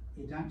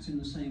 It acts in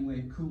the same way,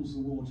 it cools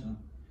the water,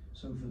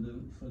 so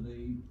for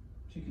the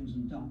chickens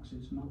and ducks,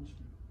 it's much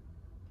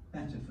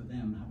better for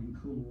them having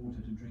cool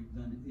water to drink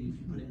than if you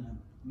put it in a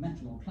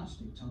metal or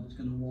plastic tub. It's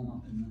going to warm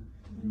up in the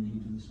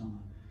heat of the summer.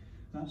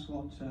 That's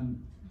what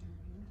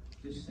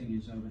this thing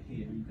is over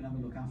here. You can have a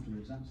look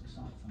afterwards. That's a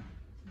sahfa.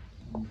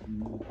 You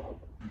can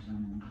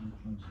examine it a little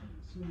closer.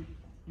 So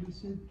you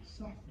said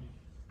sahfa.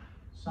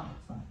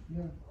 Sahfa.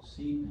 Yeah.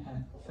 Sin, he,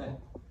 fe.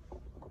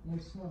 Or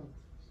sad.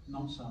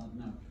 Not sad,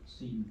 no.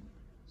 Sin,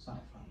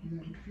 sahfa.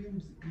 Yeah, it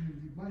comes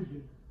in the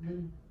Bible.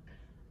 When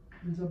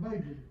in the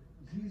Bible,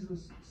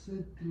 Jesus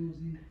said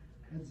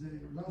at the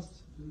Last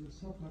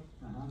Supper,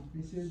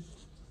 he said,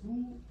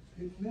 "Who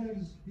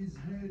immerses his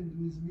hand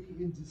with me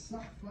in the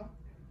sahfa,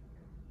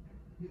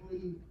 he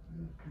will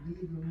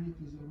deliver me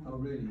to the Lord." Oh,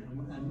 really?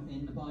 And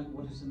in the Bible,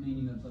 what is the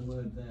meaning of the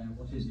word there?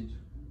 What is it?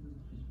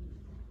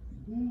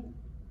 Who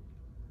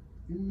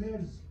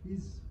immerses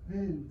his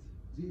hand?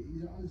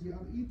 They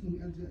are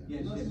eating at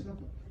the Last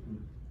Supper.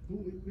 Who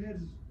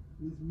immerses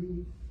with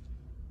me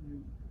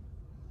and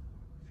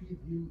feed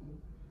him,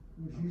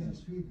 or Jesus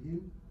feed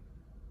him,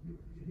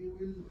 he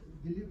will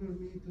deliver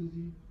me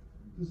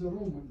to the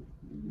Roman,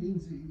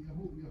 means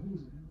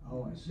Yahuza.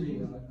 Oh, I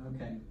see.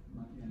 Okay.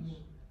 Yes.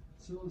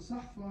 So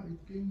sahfa, it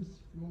comes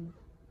from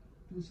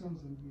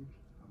 2,000 years.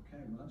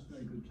 Okay. Well, that's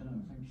very good to know.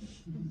 Thank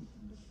you.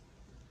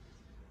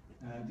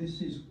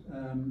 This is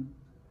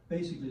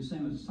basically the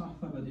same as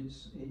sahfa, but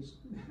it's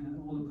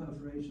all the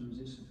perforations.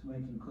 It's for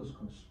making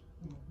couscous.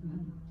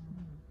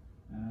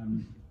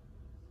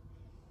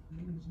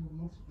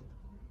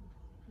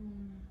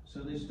 So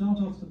they start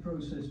off the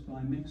process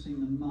by mixing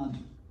the mud,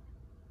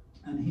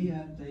 and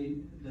here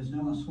there's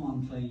no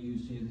Aswan clay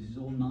used here. This is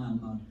all Nile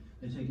mud.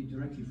 They take it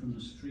directly from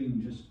the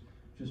stream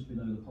just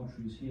below the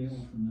potteries here,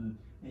 or from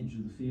the edge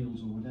of the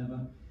fields or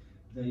whatever.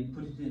 They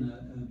put it in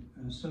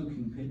a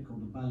soaking pit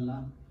called a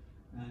balla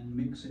and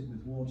mix it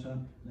with water,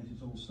 let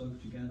it all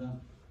soak together,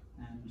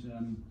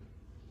 and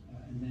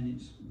then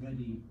it's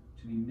ready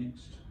to be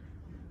mixed.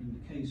 In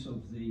the case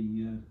of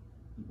the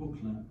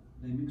buckler,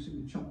 they mix it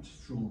with chopped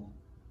straw.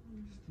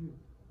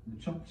 The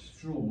chopped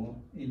straw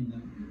in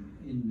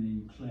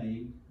the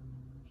clay,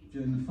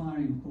 during the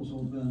firing, of course,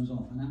 all burns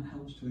off, and that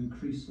helps to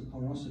increase the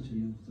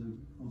porosity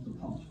of the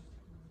pot.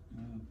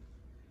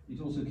 It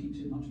also keeps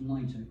it much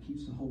lighter. It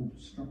keeps the whole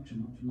structure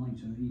much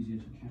lighter, easier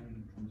to carry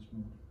and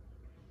transport.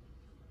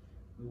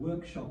 The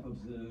workshop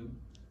of the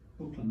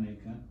buckler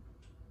maker.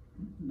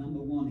 Number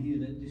one here,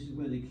 this is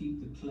where they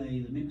keep the clay,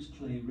 the mixed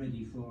clay,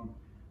 ready for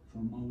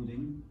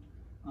moulding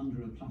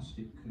under a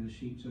plastic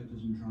sheet so it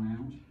doesn't dry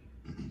out.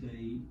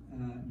 They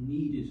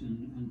knead it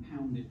and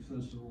pound it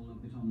first of all a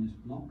bit on this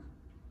block.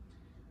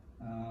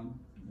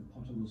 The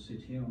potter will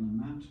sit here on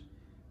the mat.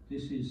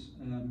 This is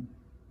a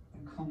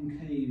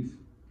concave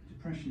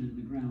depression in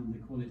the ground. They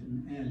call it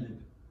an airlib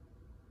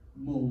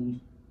mould,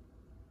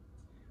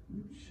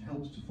 which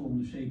helps to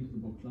form the shape of the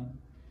buckler.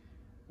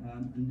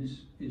 And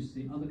this is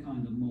the other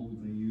kind of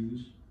mould they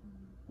use,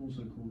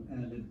 also called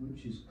airlib,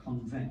 which is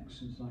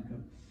convex. It's like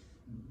a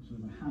sort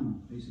of a hammer.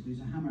 Basically,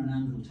 it's a hammer and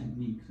anvil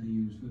technique they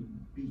use for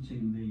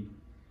beating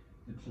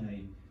the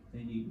clay.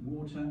 They need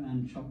water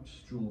and chopped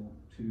straw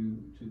to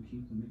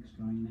keep the mix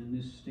going. And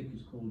this stick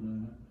is called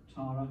a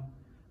tara,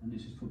 and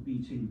this is for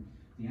beating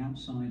the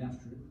outside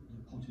after the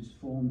pot is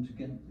formed to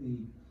get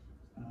the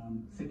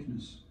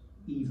thickness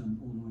even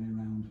all the way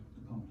around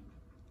the pot.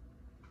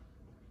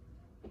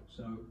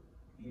 So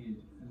here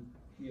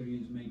he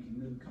is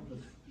making a couple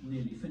of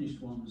nearly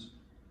finished ones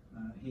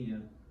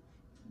here,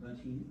 but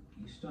he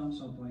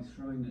starts off by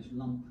throwing this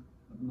lump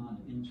of mud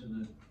into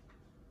the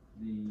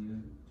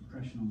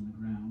depression on the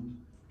ground,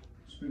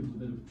 sprinkle a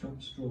bit of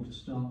chopped straw to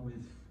start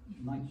with,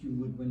 like you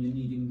would when you're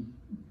kneading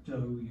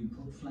dough. You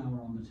put flour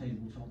on the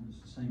tabletop. It's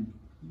the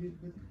Yeah,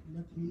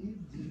 but he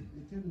needs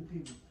a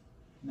turntable.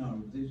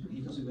 No,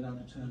 he does it without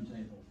a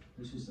turntable.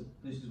 This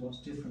is what's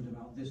different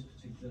about this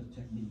particular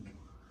technique.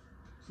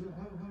 So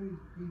how he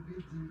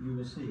did You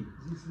will see.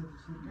 this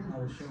I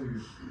will show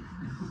you.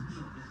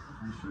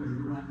 I'll show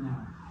you right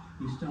now.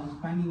 He starts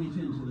banging it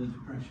into the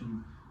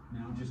depression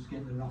now just to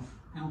get the rough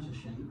outer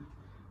shape,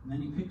 and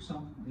then he picks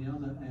up the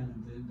other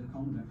end, the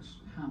convex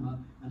hammer,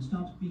 and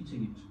starts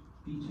beating it,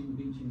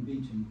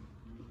 beating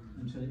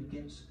until it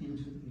gets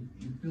into.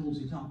 He builds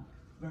it up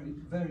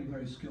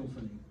very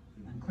skillfully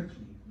and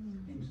quickly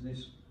into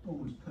this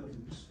almost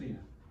perfect sphere.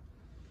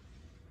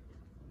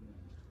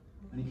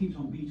 And he keeps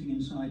on beating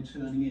inside,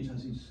 turning it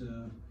as he's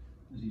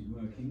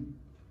working.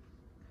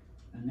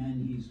 And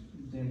then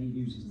he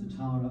uses the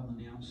tar up on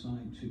the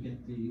outside to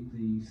get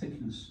the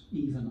thickness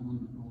even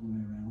on all the way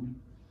around.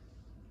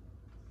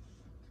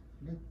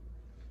 But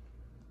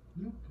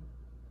look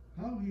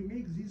how he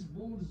makes these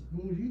balls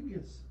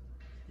homogeneous.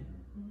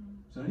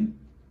 Sorry?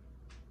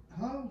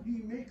 How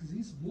he makes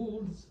these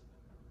balls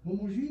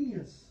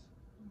homogeneous.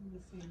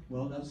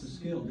 Well, that's the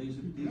skill. These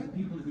are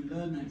people who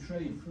learn their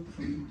trade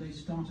from they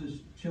start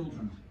as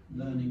children,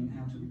 learning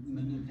how to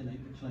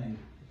manipulate the clay.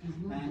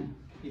 And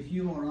if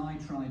you or I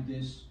tried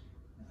this,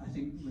 I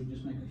think we'd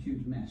just make a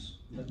huge mess.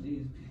 But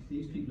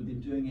these people have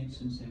been doing it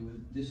since they were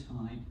this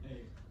high,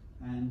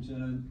 and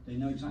they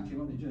know exactly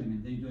what they're doing,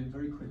 and they do it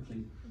very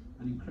quickly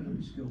and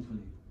incredibly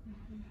skillfully.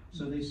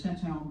 So they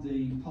set out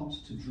the pots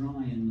to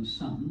dry in the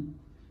sun,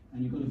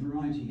 and you've got a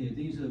variety here.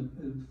 These are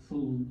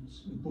full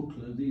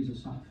buckler. These are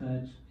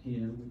safed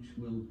here, which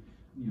will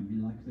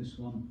be like this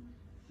one,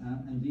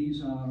 and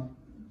these are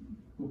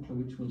buckler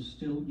which will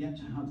still yet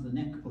to have the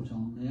neck put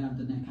on. They add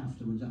the neck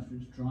afterwards after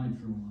it's dried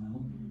for a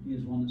while.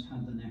 Here's one that's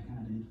had the neck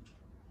added,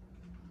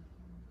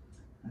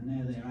 and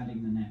there they're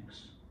adding the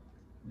necks.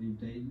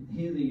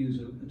 Here they use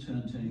a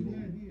turntable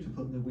to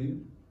put the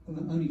wig,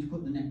 only to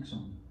put the necks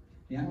on.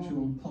 The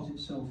actual pot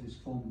itself is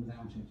formed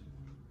without it.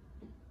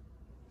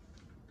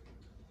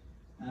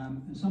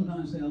 And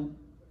sometimes they'll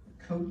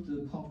coat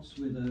the pots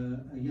with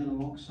a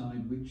yellow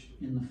oxide, which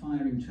in the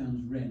firing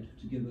turns red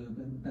to give a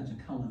better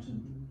colour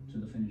to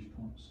the finished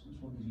pots.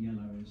 That's what this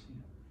yellow is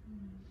here.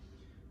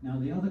 Now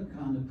the other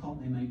kind of pot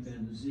they make there,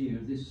 the zir,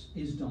 this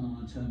is done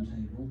on a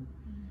turntable.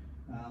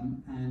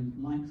 And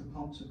like the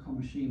pots at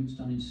Komashim, it's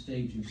done in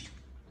stages.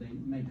 They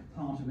make a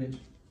part of it,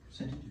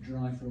 set it to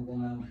dry for a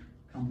while,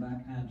 come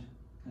back, add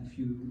a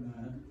few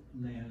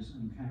layers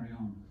and carry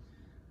on.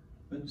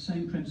 But the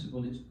same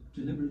principle, it's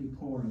deliberately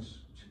porous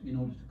in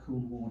order to cool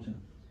water.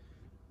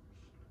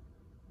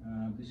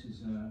 This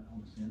is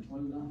obviously an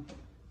olla,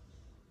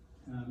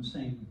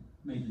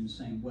 made in the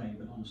same way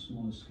but on a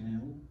smaller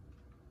scale.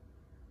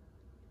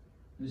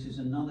 This is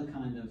another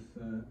kind of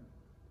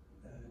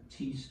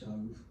tea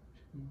stove,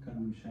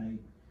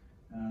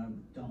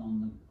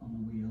 done on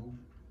the wheel,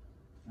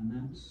 and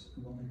that's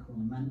what they call a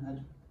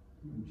manad,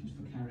 which is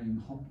for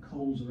carrying hot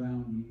coals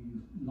around.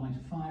 You light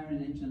a fire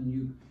in it and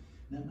you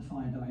let the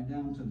fire die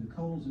down to the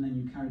coals, and then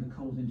you carry the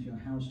coals into your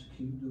house to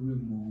keep the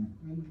room warm.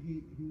 And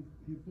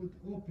he put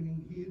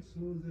opening here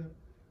so that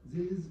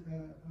there is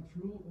a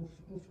flow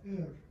of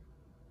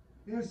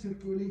air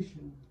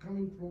circulation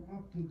coming from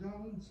up to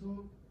down,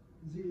 so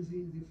the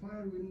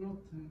fire will not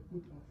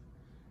put off.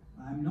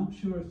 I'm not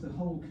sure if the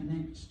hole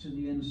connects to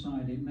the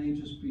inside. It may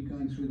just be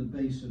going through the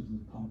base of the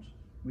pot.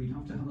 We'd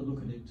have to have a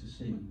look at it to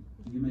see.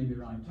 You may be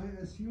right.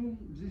 I assume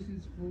this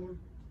is for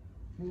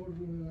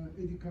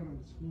eddy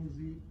currents, for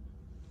the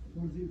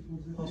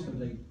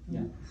possibly, air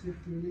yeah. to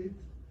circulate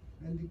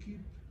and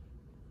keep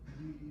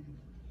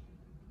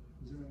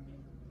the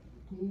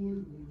coal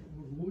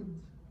or wood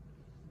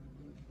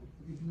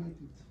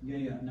ignited.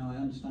 Yeah, no, I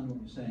understand what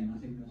you're saying. I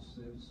think that's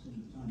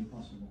entirely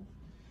possible.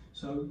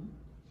 So,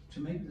 to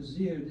make the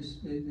zir,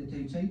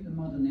 they take the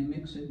mud and they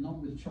mix it not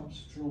with chopped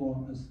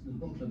straw as the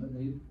buckler, but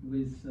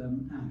with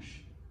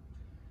ash.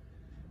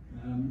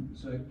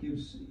 So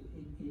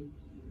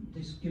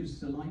this gives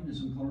the lightness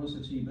and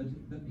porosity, but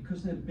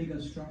because they're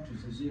bigger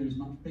structures, the zir is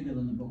much bigger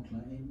than the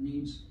buckler, it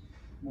needs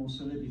more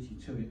solidity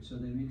to it, so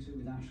they mix it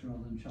with ash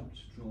rather than chopped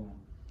straw.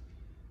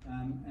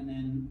 And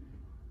then,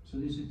 so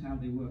this is how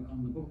they work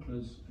on the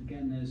bucklers.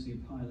 Again, there's the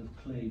pile of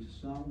clay to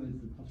start with.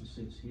 The potter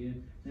sits here.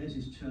 There's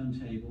his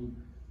turntable,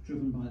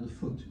 driven by the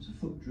foot. It's a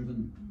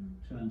foot-driven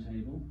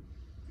turntable.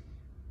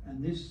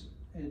 And this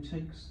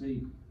takes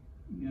the,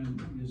 your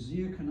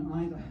zir can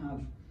either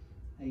have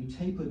a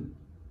tapered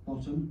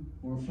bottom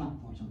or a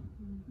flat bottom,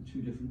 the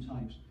two different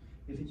types.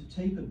 If it's a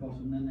tapered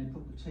bottom, then they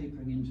put the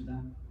tapering into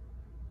that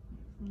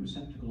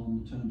receptacle on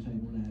the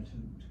turntable there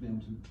to be able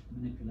to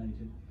manipulate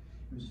it.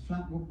 If it's a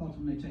flat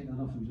bottom, they take that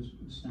off and just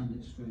stand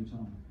it straight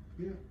on.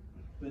 Yeah.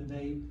 But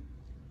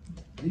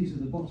these are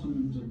the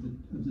bottoms of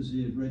the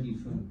zir ready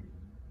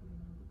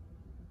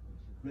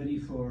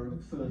for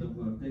further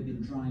work. They've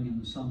been drying in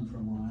the sun for a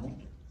while,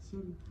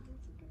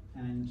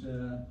 and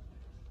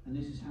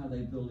this is how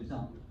they build it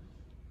up.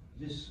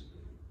 This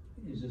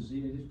is a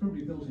zir. It's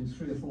probably built in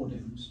 3 or 4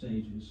 different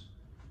stages.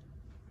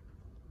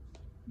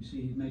 You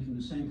see, he's making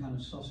the same kind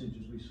of sausage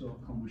as we saw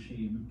at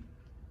Komashim.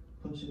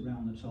 puts it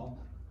round the top,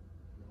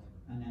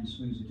 and then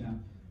smooths it out.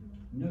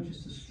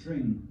 Notice the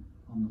string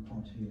on the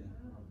pot here.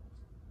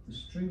 The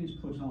string is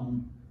put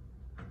on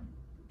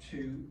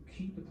to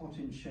keep the pot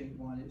in shape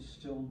while it's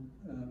still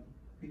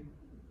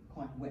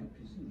quite wet,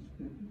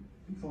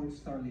 before it's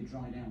thoroughly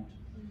dried out,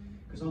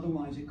 because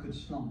otherwise it could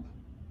slump.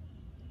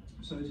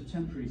 So it's a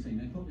temporary thing.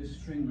 They put this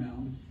string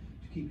round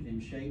to keep it in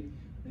shape.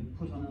 They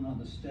put on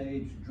another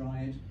stage,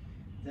 dry it,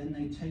 then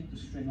they take the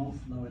string off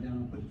lower down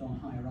and put it on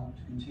higher up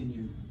to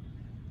continue.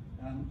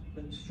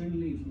 But the string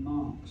leaves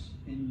marks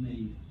in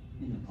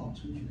the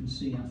pots, which you can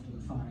see after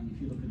the firing.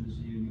 If you look at the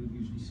zero, you'll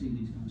usually see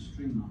these kind of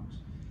string marks.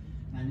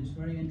 And it's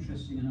very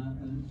interesting,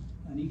 and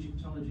an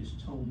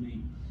Egyptologist told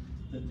me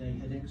that they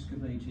had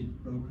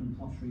excavated broken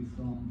pottery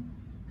from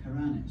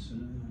Karanis,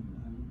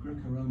 a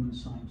Greco-Roman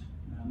site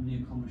near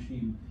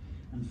Komashim,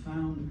 and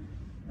found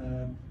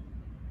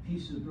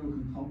pieces of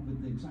broken pot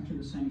with exactly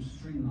the same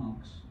string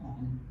marks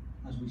on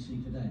as we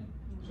see today.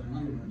 So in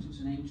other words, it's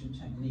an ancient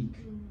technique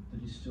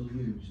that is still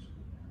used.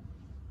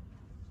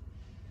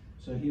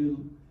 So he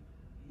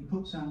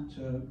puts out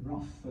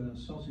rough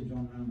sausage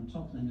on around the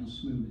top, then he'll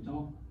smooth it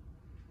off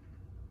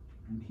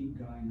and keep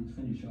going and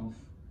finish off.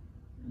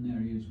 And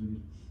there he is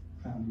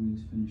proudly with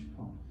his finished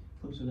pot.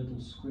 Puts a little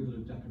squiggle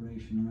of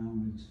decoration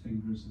around with his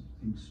fingers, the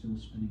thing's still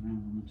spinning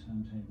around on the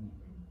turntable.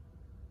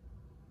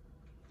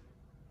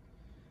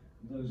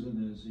 Those are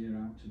the zero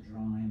out to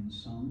dry in the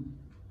sun.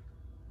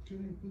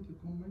 Can I put a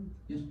comment?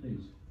 Yes,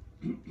 please.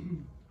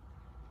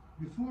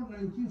 Before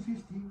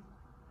 1950,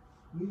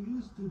 we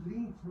used to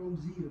drink from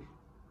zir.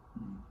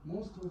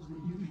 Most of the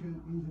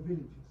Egyptians in the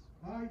villages.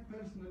 I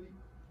personally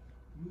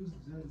used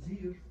the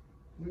zir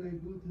when I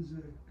go to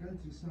the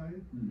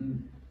countryside.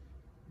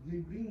 They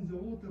bring the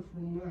water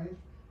from Nile,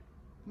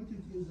 put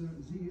it in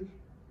the zir,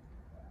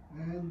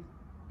 and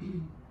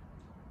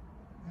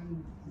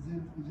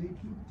then they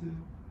put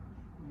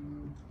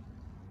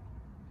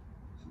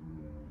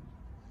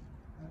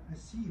a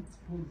seed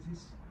for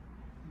this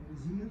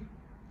zir.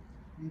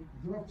 It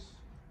drops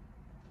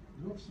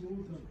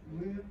water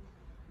where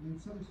when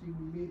something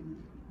made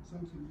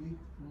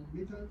from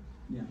metal,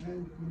 Yeah.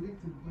 and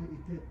connected by a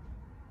tap.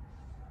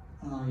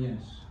 Ah,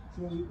 yes.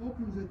 So we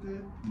open the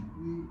tap,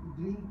 we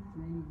drink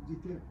from the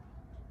tap.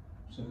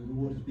 So the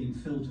water's being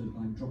filtered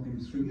by dropping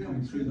through, Yeah,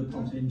 coming through the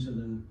pot into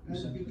the and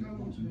receptacle at the become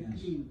bottom, yes.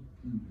 clean.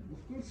 Mm. Of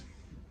course,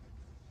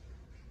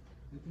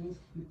 it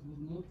was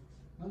not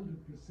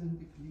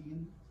 100%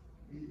 clean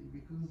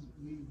because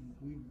we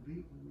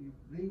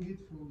bring it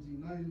from the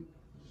Nile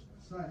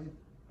side,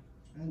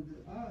 and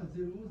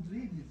there was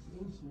ladies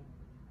also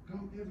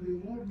come every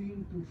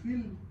morning to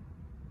fill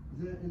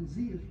the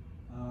zir.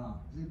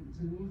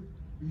 There was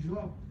a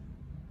job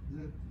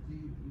that the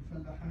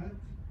fallahat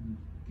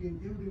came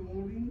every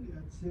morning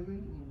at 7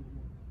 or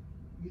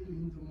early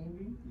in the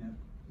morning, Yeah.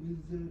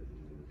 with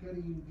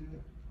carrying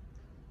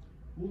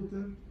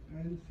water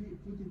and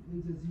put it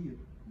in the zir.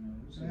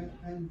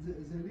 And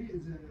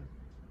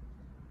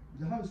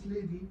the house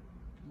lady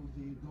of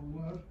the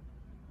dawar,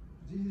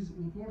 this is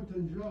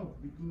important job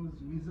because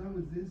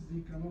without this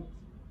they cannot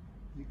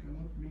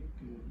make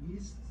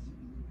yeast,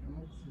 they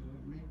cannot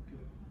make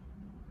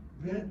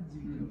bread, they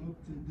cannot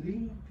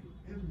drink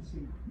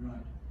everything.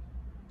 Right.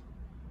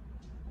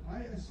 I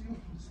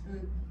assume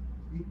that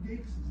it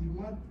takes the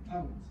mud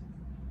out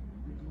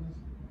because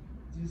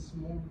this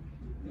small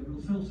It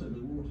will filter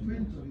the water.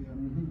 filter, yeah.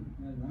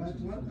 Yeah, But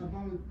that's what filter.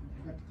 about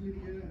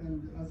bacteria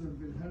and other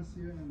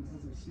bilharzia and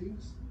other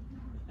things?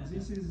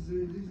 This is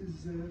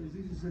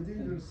a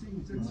dangerous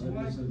thing. That's No,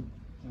 why.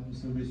 that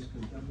was the risk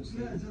of that was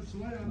Yeah, the, that's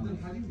why Abdul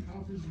Halim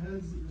Hafiz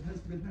has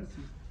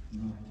bilharzia.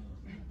 no.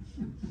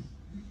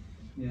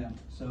 Yeah,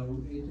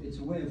 so it's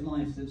a way of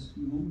life that's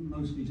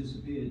mostly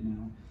disappeared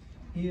now.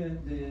 Here,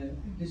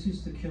 this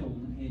is the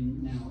kiln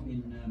in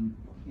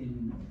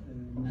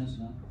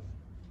Nazla,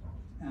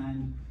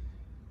 and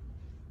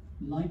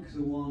like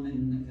the one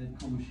in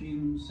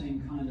Komashim,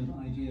 same kind of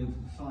idea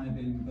of the fire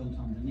being built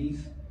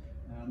underneath.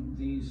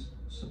 These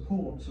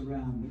supports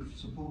around which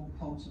support the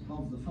pots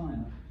above the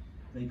fire,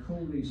 they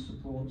call these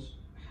supports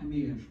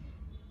hamir,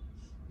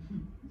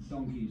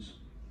 donkeys.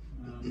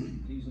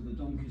 These are the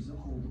donkeys that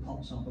hold the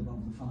pots up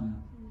above the fire.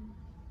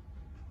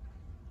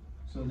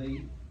 So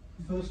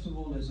first of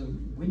all, there's a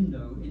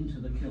window into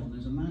the kiln.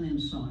 There's a man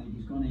inside.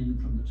 He's gone in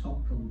from the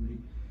top probably,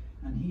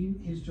 and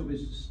his job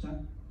is to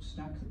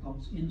stack the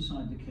pots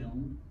inside the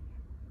kiln,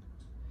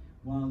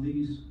 while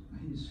his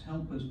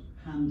helpers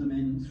hand them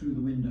in through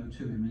the window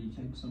to him, and he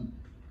takes them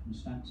and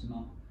stacks them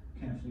up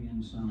carefully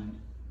inside.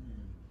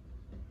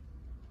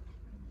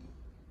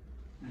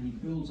 And he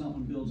builds up,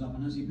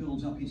 and as he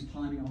builds up, he's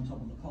climbing on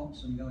top of the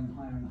pots and going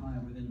higher and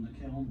higher within the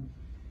kiln.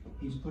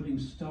 He's putting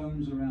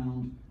stones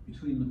around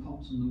between the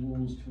pots and the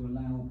walls to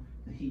allow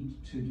the heat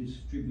to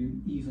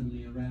distribute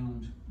evenly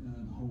around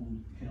the whole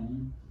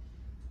kiln.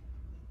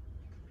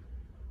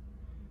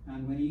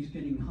 And when he's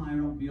getting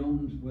higher up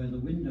beyond where the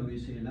window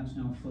is here, that's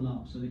now full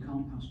up, so they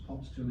can't pass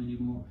pots to him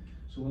anymore.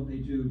 So what they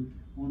do,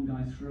 one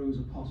guy throws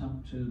a pot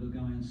up to the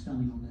guy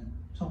standing on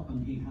the top,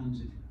 and he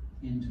hands it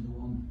into the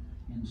one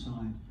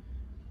inside.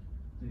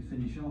 they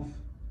finish off,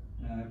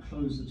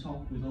 close the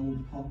top with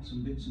old pots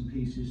and bits and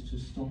pieces to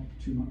stop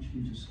too much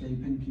heat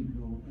escaping, keep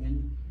it all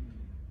in.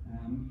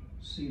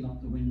 Seal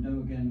up the window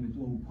again with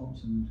old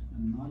pots and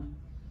mud,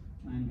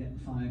 and get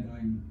the fire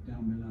going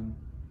down below.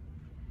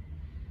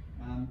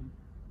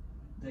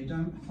 They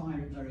don't fire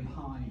it very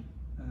high,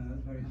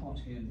 very hot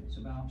here.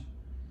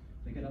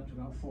 They get up to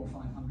about 400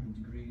 or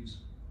 500 degrees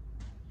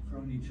for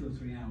only 2 or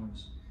 3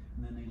 hours,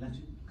 and then they let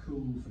it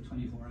cool for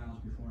 24 hours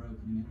before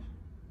opening it.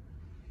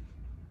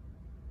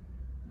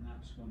 And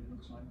that's what it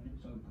looks like when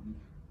it's opened.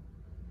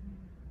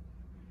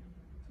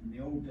 In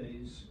the old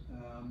days,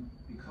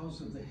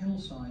 because of the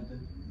hillside, the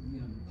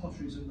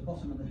potteries at the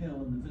bottom of the hill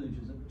and the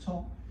villages at the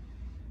top,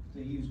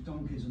 they used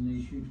donkeys and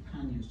these huge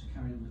panniers to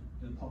carry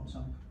the pots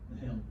up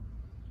the hill.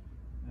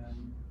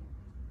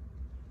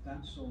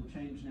 That's all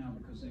changed now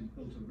because they've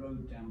built a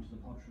road down to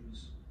the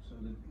potteries so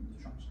that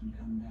the trucks can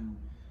come down.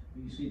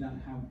 But you see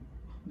how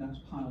that's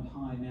piled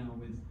high now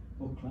with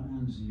buckler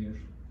and zir,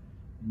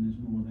 and there's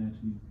more there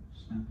to be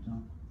snapped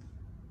up.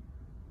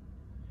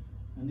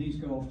 And these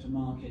go off to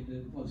market.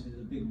 There's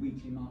a big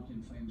weekly market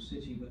in Fayoum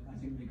City, but I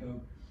think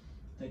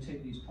they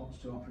take these pots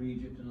to Upper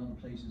Egypt and other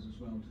places as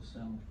well to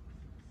sell.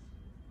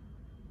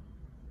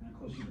 And of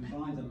course you can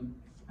buy them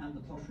at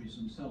the potteries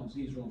themselves.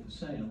 These are all for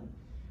sale.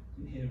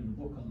 Here are the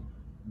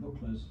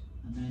bucklers.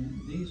 And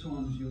then these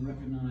ones you'll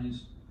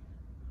recognise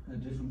a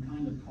different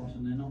kind of pot,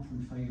 and they're not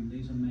from Fayoum.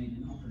 These are made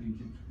in Upper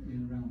Egypt,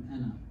 around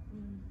Enna,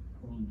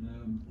 called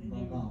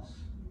barbas.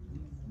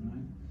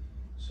 Right?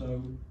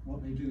 So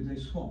what they do, they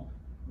swap.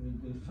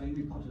 The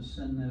Fayoumi potters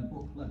send their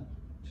buckler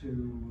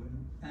to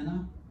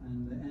Enna,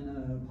 and the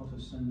Enna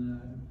potters send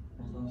their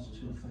barbas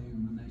to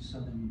Fayoum, and they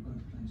sell in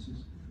both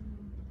places.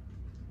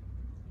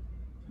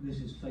 This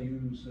is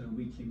Fayoum's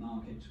weekly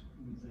market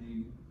with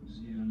the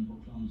zir and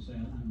buckler on sale,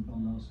 and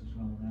barbas as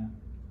well there.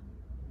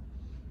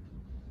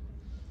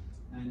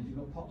 And if you've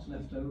got pots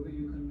left over,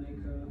 you can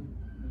make a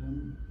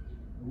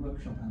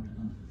workshop out of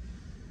them,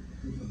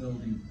 good for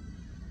building.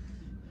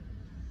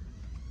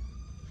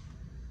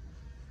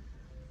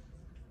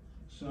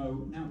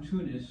 So now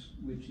Tunis,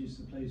 which is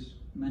the place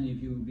many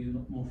of you will be a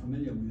lot more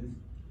familiar with,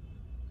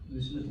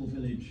 this little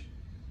village,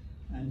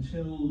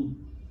 until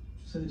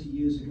 30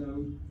 years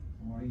ago,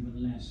 or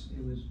even less,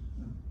 it was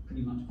a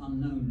pretty much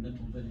unknown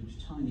little village,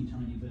 tiny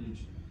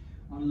village,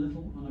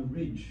 on a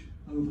ridge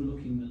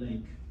overlooking the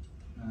lake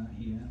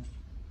here.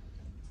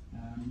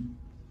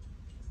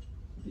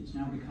 It's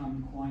now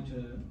become quite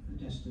a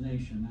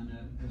destination and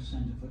a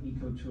centre for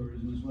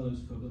ecotourism as well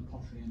as for the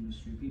pottery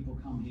industry. People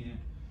come here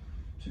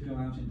to go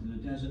out into the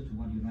desert, to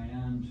Wadi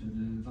Rayyan, to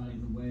the Valley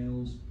of the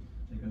Whales.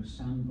 They go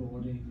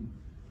sandboarding,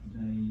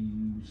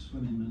 they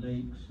swim in the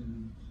lakes,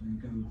 they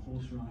go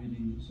horse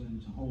riding. So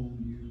it's a whole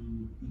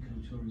new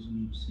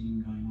ecotourism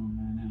scene going on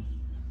there now.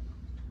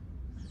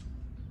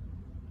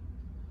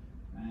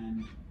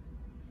 And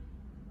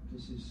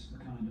this is the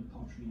kind of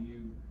pottery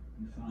you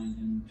find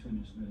in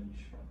Tunis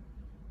village.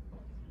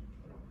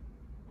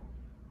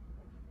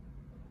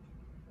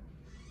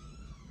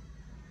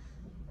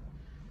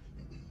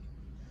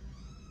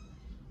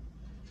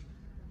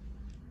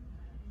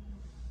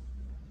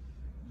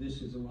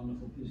 This is a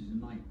wonderful piece. This is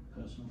in my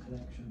personal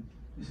collection.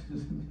 This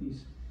is a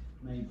piece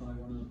made by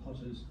one of the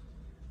potters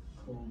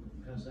called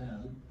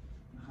Ghazal,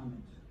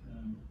 Mohammed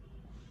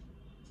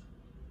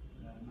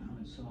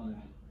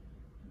Saleh.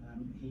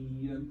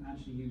 He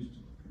actually used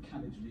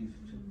cabbage leaf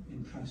to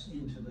impress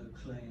into the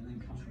clay and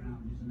then cut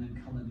around it and then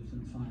coloured it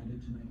and fired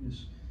it to make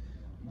this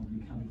lovely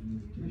cabbage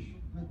leaf dish.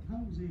 But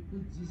how they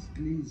put this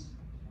glaze?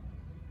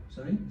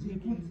 Sorry? They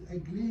put a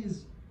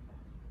glaze,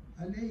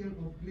 a layer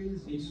of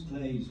glaze. It's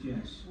glazed,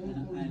 yes.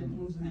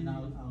 And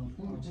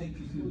I'll take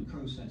you through the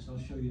process. I'll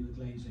show you the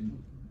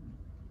glazing.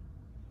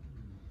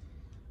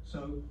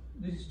 So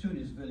this is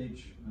Tunis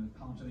village,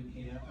 part of it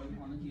here.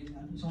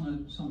 It's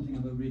on something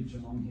of a ridge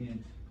along here,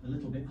 a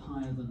little bit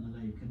higher than the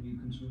lake, and you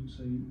can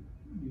so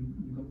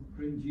you've got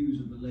great views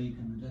of the lake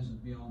and the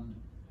desert beyond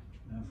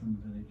from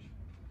the village.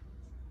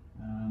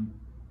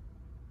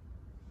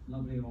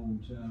 Lovely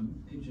old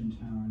pigeon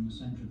tower in the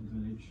centre of the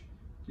village.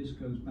 This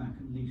goes back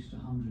at least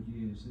 100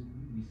 years,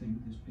 we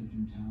think, this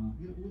pigeon tower.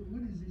 Yeah,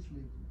 what is this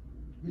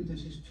lake?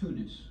 This is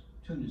Tunis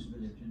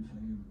village in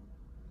Fayoum.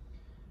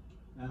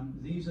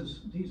 These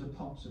are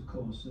pots, of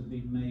course, that have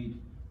been made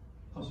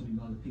possibly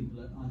by the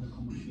people at either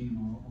Komashim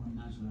or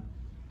Nazwa.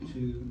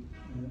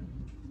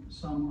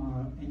 Some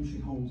are entry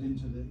holes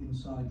into the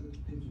inside that the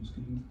pigeons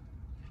can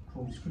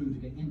crawl through to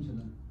get into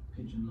the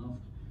pigeon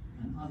loft,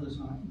 and others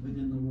are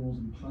within the walls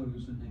and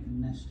closed, and they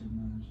can nest in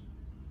those.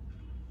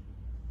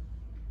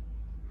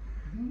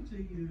 Don't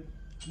they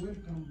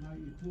welcome by a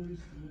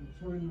tourist or a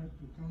foreigner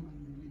to come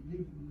and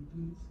live in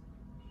Tunis?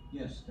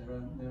 Yes,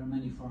 there are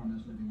many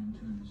foreigners living in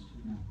Tunis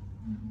now.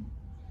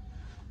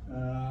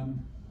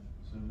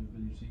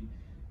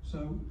 So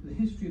the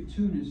history of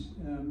Tunis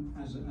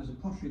as a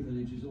pottery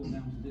village is all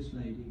down to this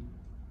lady,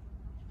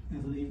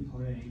 Eveline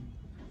Poret.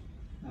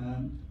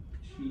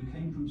 She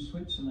came from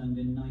Switzerland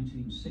in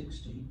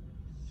 1960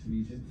 to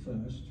Egypt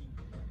first.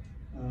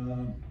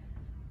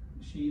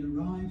 She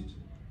arrived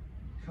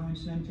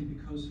coincidentally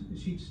because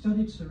she'd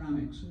studied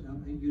ceramics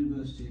at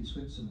university in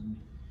Switzerland,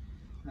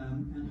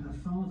 and her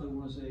father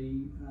was a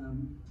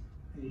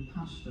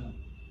pastor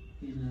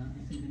in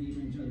I think an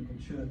evangelical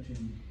church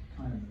in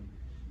Cairo.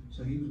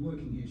 So he was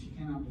working here. She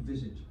came out to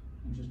visit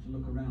and just to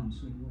look around,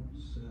 see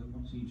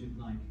what's Egypt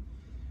like.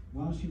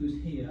 While she was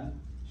here,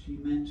 she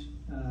met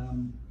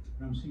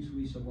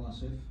AUC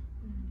Oasis,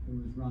 who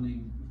was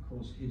running, of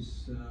course,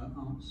 his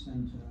art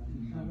centre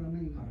in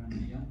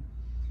Haramia.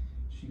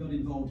 She got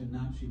involved in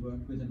that. She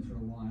worked with him for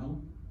a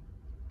while,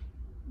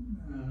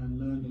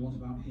 learned a lot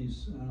about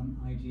his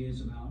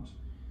ideas about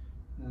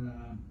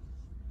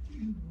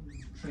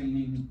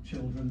training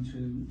children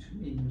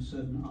in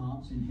certain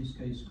arts. In his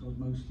case, called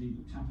mostly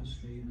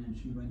tapestry, and then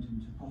she went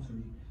into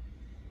pottery.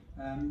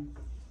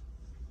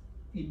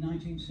 In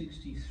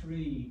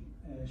 1963,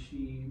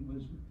 she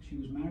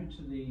was married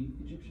to the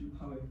Egyptian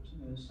poet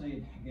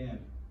Sayyid Hageb,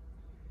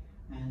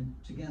 and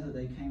together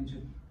they came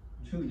to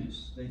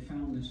Tunis. They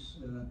found this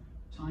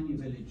tiny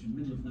village in the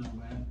middle of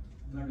nowhere,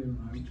 very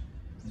remote.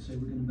 They said,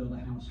 we're going to build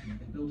a house here.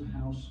 They built a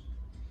house,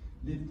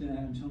 lived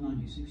there until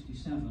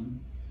 1967,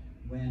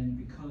 when,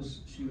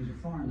 because she was a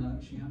foreigner,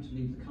 she had to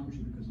leave the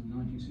country because of the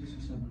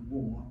 1967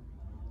 war.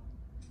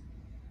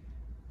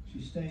 She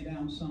stayed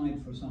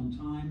outside for some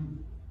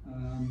time,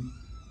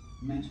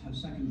 met her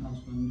second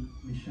husband,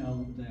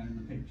 Michel, there in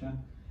the picture.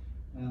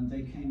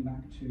 They came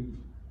back to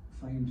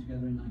Fayoum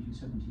together in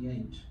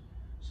 1978,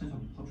 set up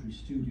a pottery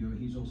studio.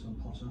 He's also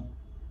a potter.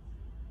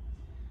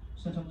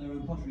 Set up their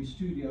own pottery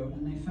studio,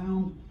 and they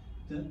found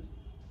that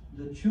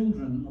the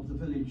children of the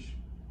village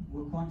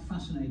were quite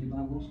fascinated by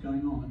what's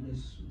going on at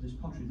this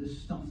pottery, this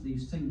stuff,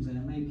 these things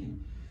they're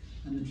making.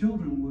 And the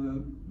children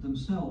were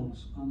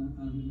themselves, on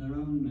their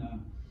own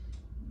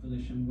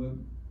volition, were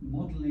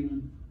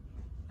modelling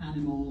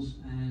animals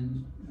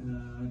and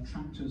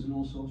tractors and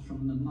all sorts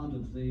from the mud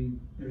of the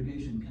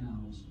irrigation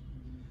canals.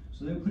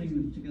 So they were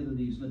putting together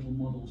these little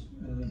models,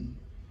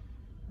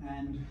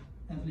 and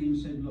Evelyn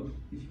said, look,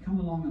 if you come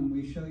along and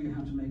we show you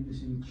how to make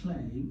this in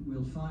clay,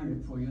 we'll fire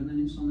it for you, and then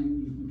it's something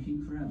you can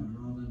keep forever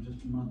rather than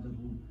just a mud that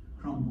will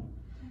crumble.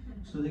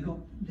 So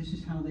this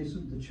is how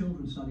the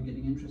children started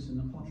getting interested in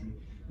the pottery.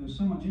 There was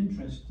so much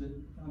interest that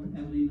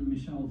Evelyn and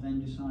Michel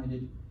then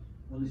decided,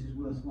 well, this is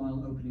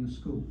worthwhile opening a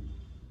school,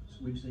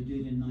 which they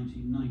did in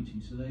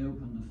 1990. So they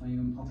opened the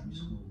Fayoum Pottery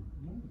School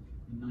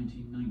in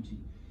 1990.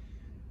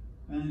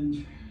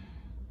 And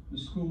the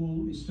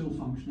school is still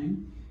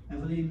functioning.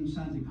 Evelyn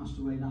sadly passed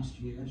away last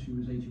year. She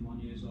was 81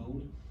 years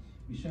old.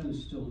 Michel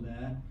is still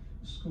there.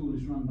 The school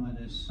is run by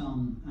their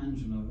son,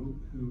 Angelo,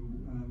 who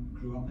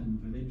grew up in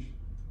the village.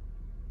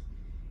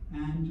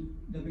 And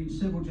there have been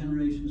several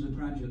generations of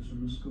graduates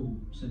from the school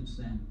since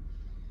then.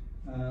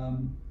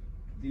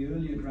 The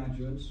earlier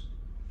graduates,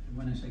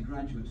 when I say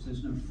graduates,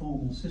 there's no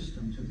formal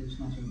system to it. It's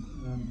not a,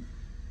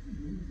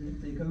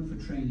 they go for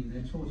training.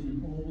 They're taught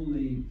in all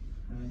the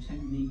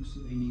techniques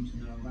that they need to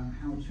know about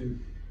how to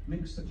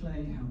mix the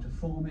clay, how to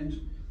form it,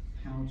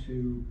 how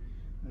to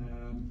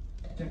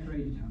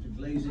decorate it, how to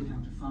glaze it, how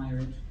to fire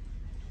it,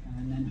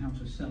 and then how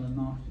to sell and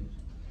market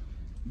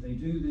it. They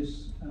do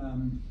this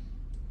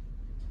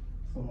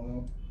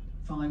for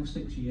 5 or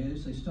 6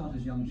 years. They start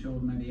as young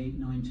children, maybe 8,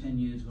 9, 10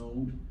 years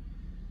old,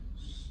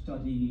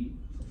 study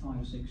for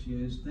 5 or 6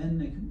 years, then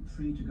they're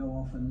free to go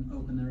off and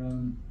open their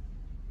own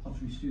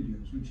pottery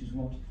studios, which is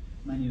what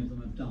many of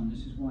them have done.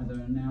 This is why there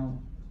are now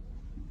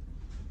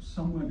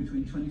somewhere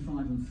between 25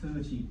 and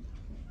 30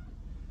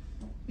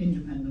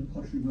 independent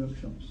pottery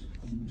workshops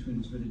in the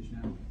Twins village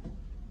now.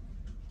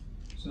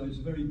 So it's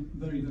a very,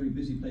 very, very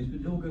busy place, but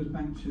it all goes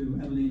back to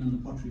Evelyn and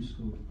the pottery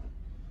school.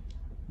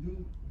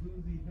 Do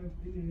they have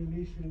any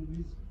relation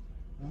with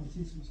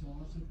AUC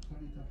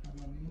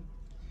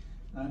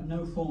Tahrir?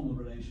 No formal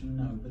relation,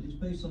 no, but it's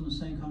based on the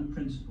same kind of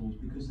principles,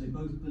 because they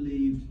both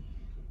believed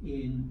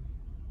in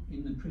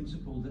the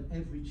principle that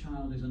every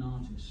child is an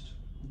artist,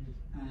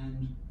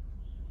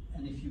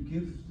 and if you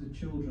give the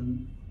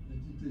children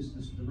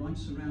the right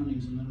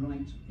surroundings and the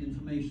right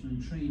information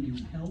and training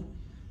and help,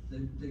 that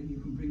you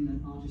can bring the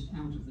artist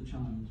out of the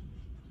child.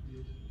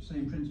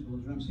 Same principle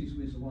as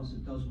AUC Oasis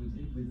does with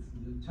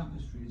the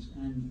tapestries,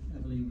 and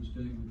Evelyn was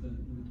doing with the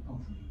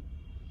pottery,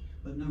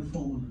 but no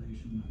formal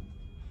relation, no.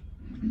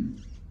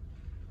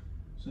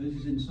 So this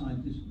is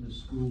inside the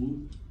school,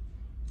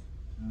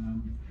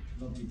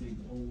 lovely big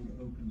old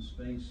open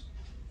space,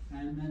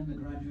 and then the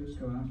graduates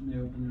go out and they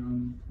open their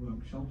own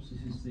workshops.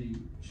 This is the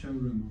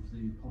showroom of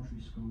the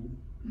pottery school.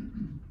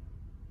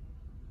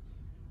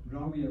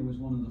 Ravia was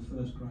one of the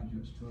first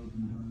graduates to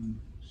open her own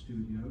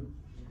studio,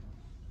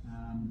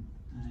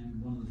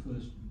 and one of the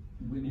first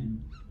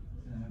women,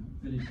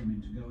 village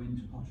women, to go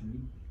into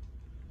pottery.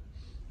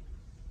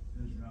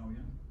 There's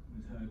Ravia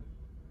with her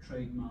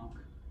trademark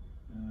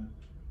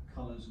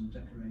colours and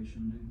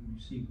decoration. And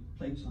you see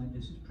plates like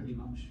this, it's pretty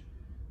much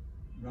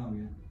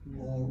Ravia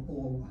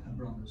or her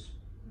brothers.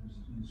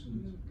 It's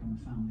become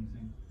a family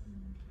thing.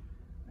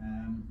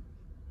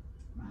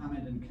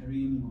 Mohammed and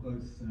Karim were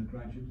both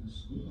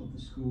graduates of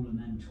the school and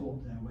then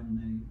taught there when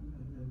they,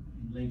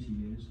 in later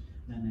years.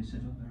 Then they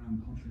set up their own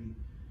pottery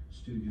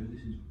studio.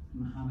 This is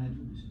Mohammed,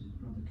 and this is his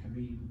brother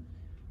Kareem,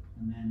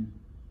 and then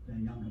their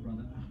younger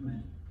brother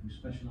Ahmed, who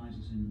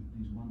specialises in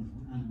these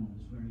wonderful animals,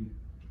 very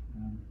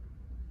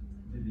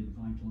vivid,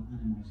 vital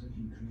animals that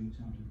he creates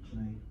out of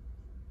clay.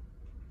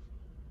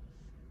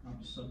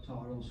 Abdul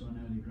Sattar, also an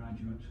early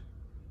graduate.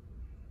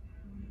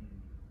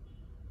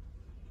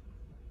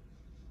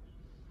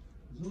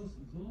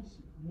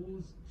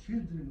 Those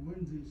children,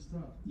 when they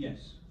start.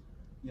 Yes,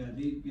 yeah,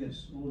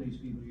 yes, all these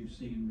people you've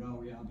seen,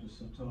 Rawi, Abdul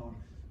Sattar,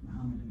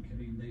 Mohammed and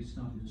Kareem, they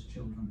started as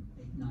children,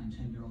 8, 9,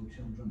 10-year-old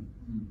children.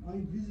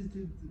 I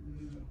visited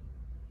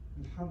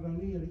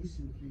Al-Harraniya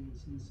recently,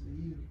 since a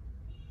year,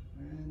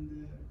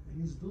 and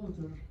his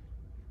daughter,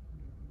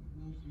 I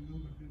don't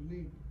remember her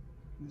name,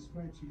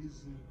 despite she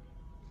is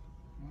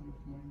one of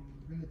my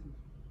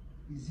relatives,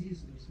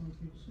 Aziz or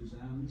something.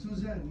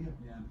 Suzanne,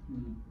 yeah.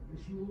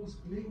 She was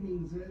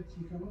claiming that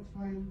she cannot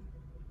find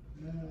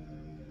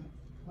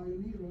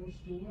pioneers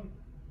to work.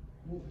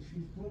 Oh, she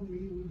told me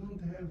we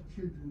don't have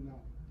children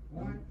now.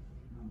 Why?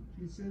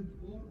 She said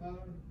all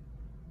are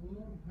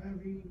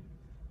having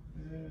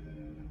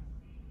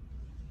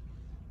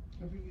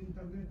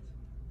internet.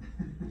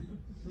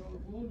 So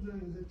all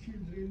the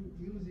children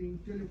using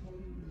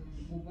telephone,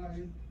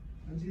 mobile,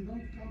 and they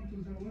don't come to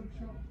the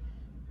workshop.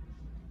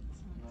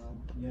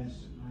 Yes,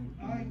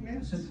 I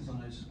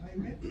sympathize. I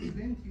met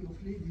plenty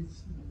of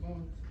ladies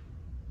about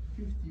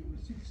 50 or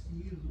 60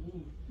 years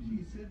old.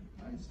 She said,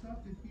 I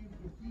started here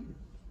 14.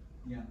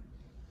 Yeah.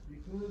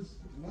 Because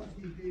what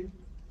he did,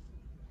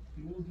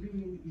 he was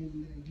living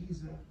in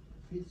Giza,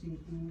 facing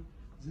to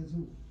the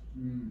zoo.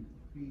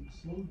 He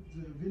sold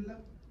the villa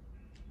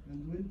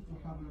and went to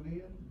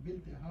Harraniya,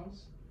 built a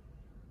house,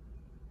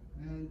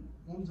 and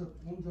on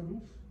the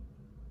roof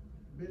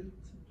built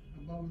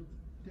about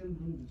 10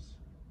 rooms.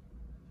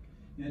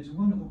 Yeah, it's a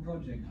wonderful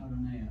project,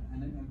 Harraniya,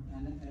 and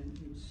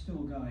it's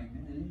still going.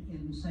 And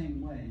in the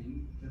same way,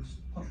 the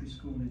pottery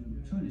school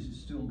in Tunis is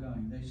still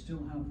going. They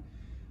still have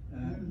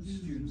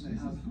students. They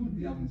have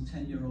young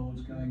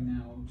 10-year-olds going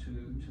now to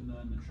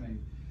learn the trade.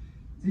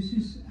 This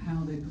is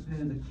how they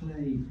prepare the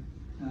clay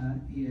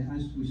here,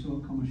 as we saw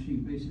at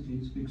Comasheen. Basically,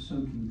 it's a big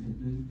soaking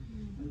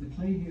pit. The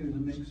clay here is a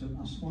mix of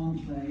Aswan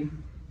clay,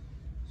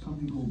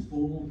 something called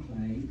ball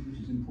clay, which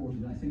is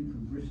imported, I think,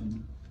 from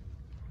Britain,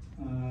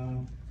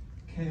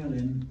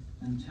 kaolin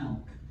and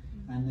talc,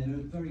 and there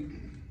are very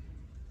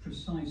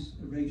precise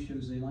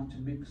ratios. They like to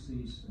mix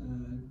these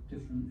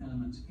different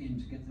elements in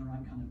to get the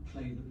right kind of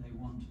clay that they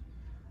want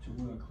to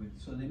work with.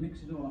 So they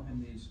mix it all up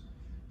in these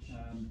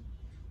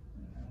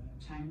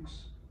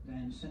tanks,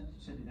 then set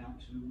it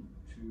out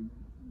to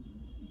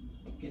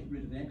get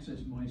rid of the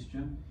excess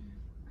moisture,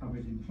 cover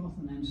it in cloth,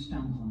 and then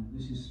stamp on it.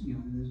 This is,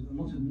 there's a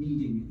lot of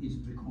kneading is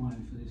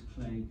required for this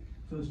clay.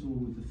 First of all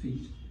with the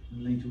feet,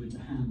 and later with the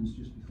hands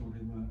just before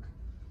they work.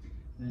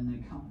 Then they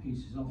cut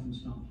pieces off and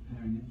start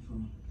preparing it for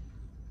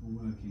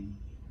working.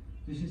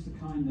 This is the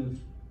kind of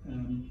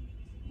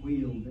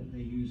wheel that they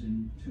use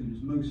in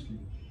Tunis mostly.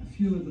 A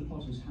few of the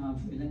potters have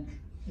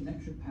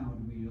electric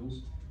powered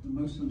wheels, but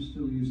most of them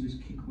still use this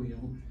kick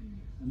wheel.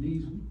 And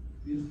these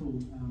beautiful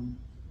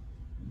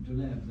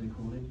douleb, they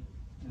call it,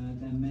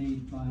 they're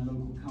made by a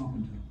local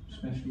carpenter,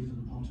 especially for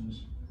the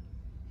potters.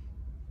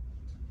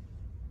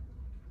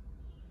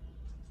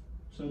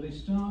 So they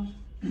start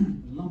a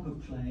lump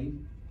of clay,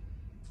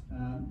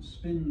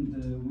 spin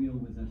the wheel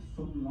with their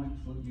right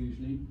foot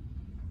usually,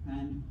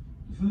 and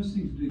the first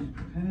thing to do is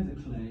prepare the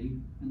clay,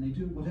 and they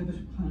do whatever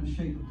kind of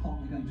shape of pot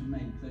they're going to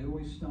make. They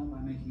always start by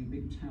making a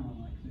big tower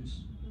like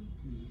this,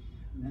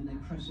 and then they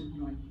press it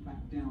right back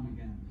down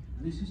again.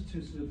 And this is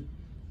to sort of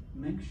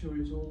make sure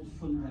it's all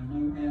full, there are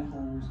no air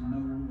holes,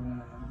 no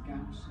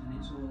gaps, and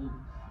it's all,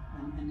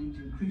 and it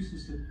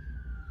increases the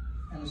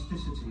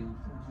elasticity of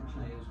the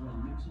clay as well,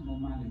 makes it more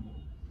malleable.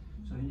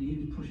 So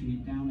he is pushing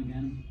it down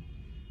again,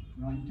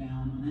 right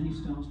down, and then he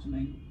starts to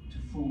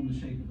form the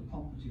shape of the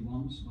pot that he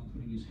wants by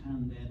putting his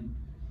hand in,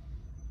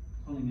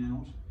 pulling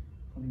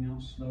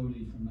out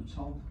slowly from the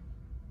top,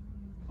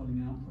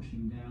 pulling out,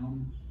 pushing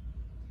down,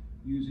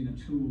 using a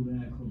tool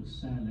there called a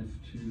serlift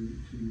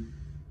to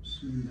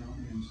smooth out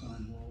the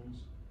inside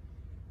walls.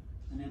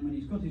 And then when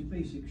he's got his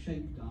basic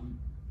shape done,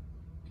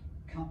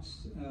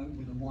 cuts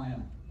with a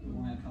wire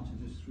cutter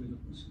just through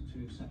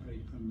to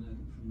separate from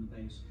the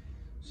base,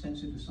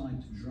 sets it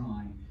aside to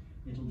dry.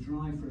 It'll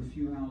dry for a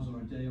few hours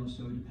or a day or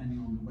so, depending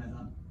on the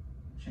weather.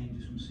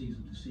 Changes from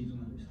season to season,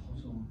 whether it's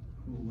hot or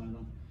cool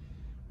weather.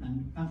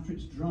 And after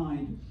it's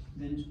dried,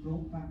 then it's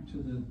brought back to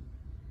the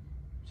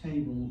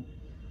table.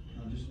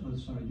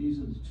 These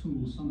are the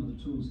tools, some of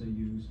the tools they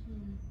use.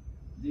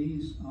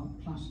 These are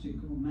plastic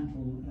or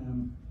metal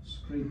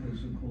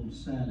scrapers are called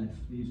serlift.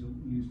 These are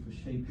used for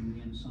shaping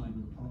the inside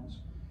of the pots.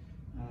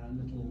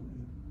 Little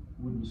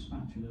wooden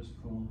spatulas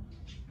for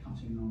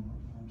cutting or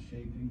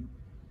shaping.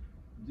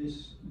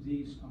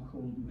 These are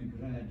called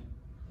megred,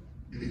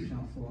 which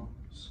are for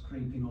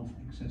scraping off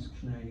excess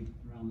clay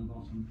around the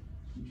bottom,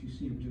 which you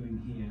see him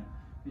doing here.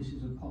 This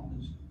is a pot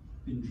that's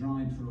been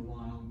dried for a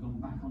while and gone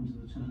back onto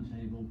the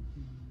turntable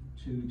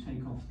to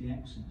take off the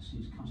excess.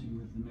 He's cutting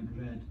with the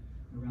megred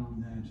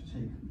around there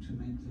to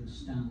make the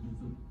stand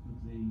of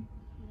the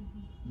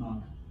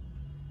mug.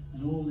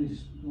 And all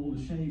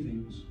the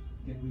shavings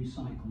get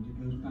recycled.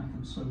 It goes back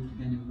and soaked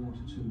again in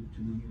water to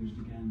be used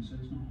again, so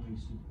it's not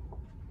wasted.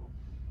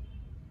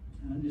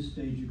 And at this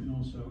stage you can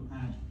also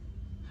add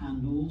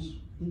handles.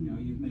 You know,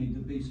 you've made the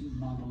basic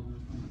mug on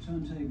the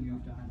turntable, you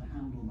have to add a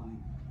handle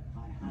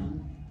by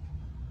hand.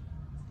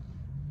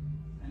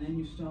 And then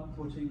you start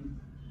putting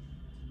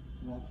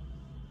what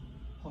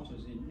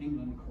potters in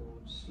England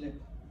call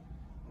slip,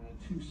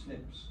 2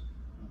 slips,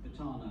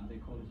 bitana they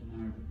call it in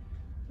Arabic.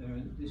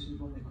 This is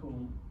what they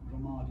call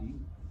ramadi,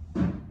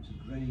 it's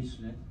a grey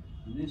slip,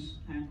 and this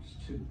acts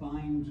to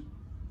bind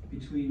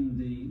between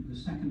the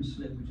second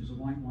slip, which is a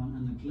white one,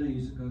 and the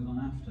glaze that goes on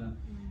after,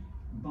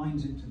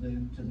 binds it to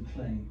the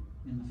clay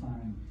in the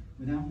firing.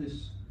 Without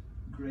this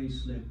grey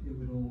slip, it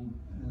would all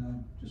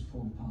just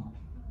fall apart.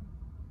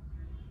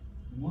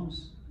 And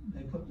once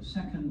they put the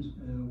second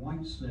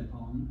white slip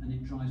on, and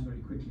it dries very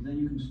quickly, then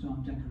you can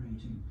start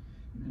decorating.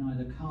 You can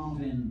either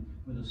carve in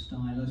with a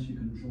stylus, you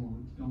can draw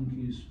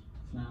donkeys,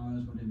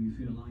 flowers, whatever you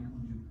feel like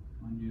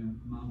on your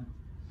mug,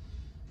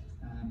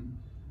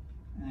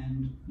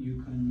 and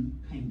you can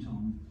paint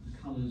on. The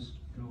colours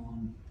go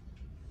on.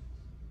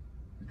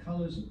 The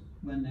colours,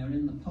 when they're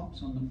in the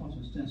pots on the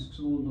potter's desks,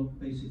 all look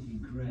basically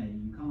grey.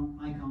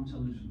 I can't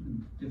tell the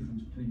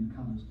difference between the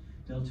colours.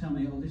 They'll tell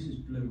me, oh, this is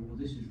blue, or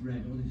this is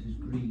red, or this is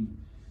green,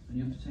 and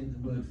you have to take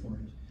the word for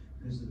it,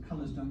 because the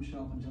colours don't show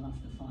up until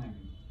after firing.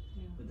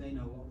 Yeah. But they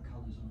know what the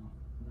colours are,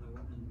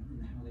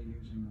 and how they're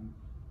using them.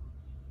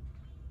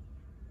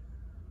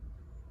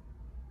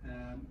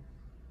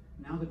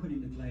 Now they're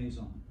putting the glaze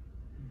on.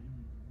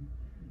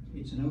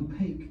 It's an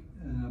opaque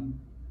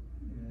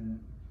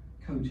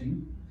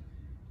coating.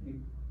 It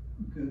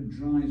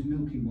dries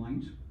milky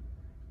white.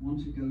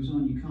 Once it goes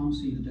on, you can't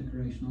see the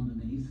decoration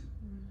underneath.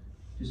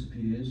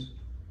 Disappears.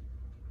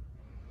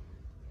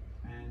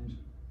 And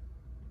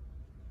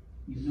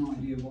you've no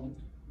idea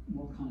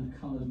what kind of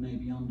colours may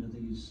be under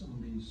these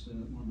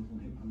wonderful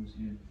hippos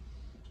here.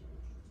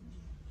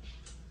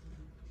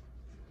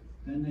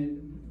 Then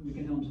we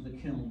get onto the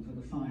kiln for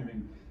the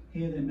firing.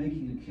 Here they're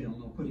making a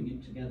kiln, or putting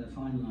it together,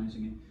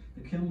 finalising it.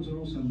 The kilns are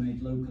also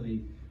made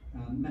locally.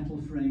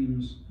 Metal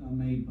frames are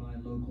made by a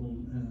local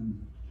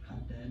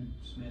Haddad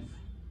smith.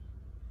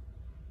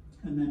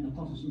 And then the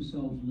potters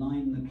themselves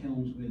line the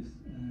kilns with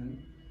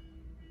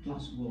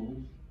glass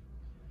wool,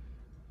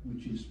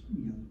 which is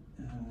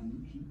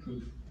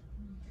heat-proof,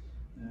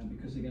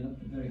 because they get up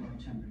to very high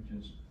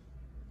temperatures.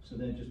 So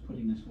they're just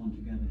putting this one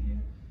together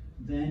here.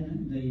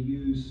 Then they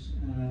use,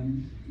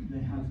 they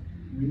have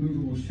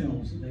removable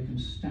shelves that they can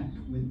stack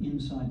with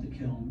inside the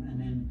kiln, and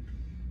then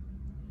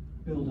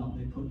build up.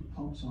 They put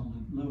pots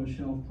on the lower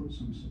shelf, put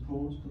some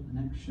supports, put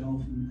the next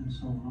shelf, and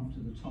so on up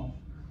to the top.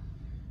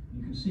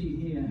 You can see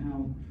here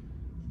how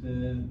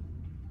the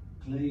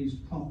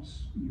glazed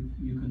pots,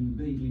 you can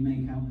vaguely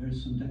make out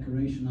there's some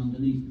decoration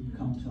underneath, but you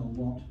can't tell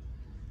what.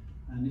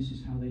 And this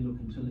is how they look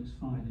until it's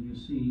fired. And you'll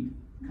see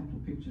a couple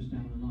of pictures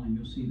down the line,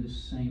 you'll see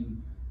this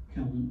same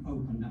kiln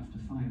opened after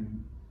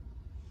firing.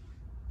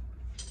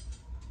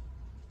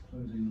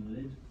 Closing the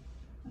lid.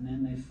 And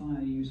then they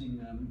fire using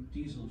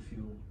diesel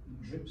fuel.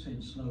 It drips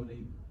in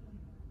slowly.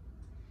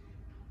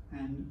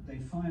 And they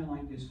fire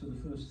like this for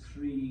the first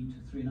 3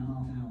 to 3.5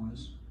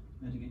 hours,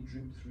 letting it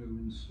drip through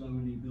and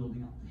slowly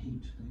building up the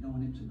heat. They don't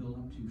want it to build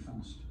up too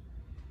fast.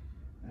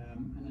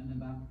 And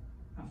then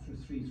after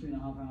 3.5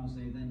 hours,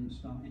 they then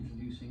start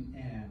introducing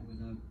air with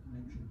an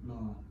electric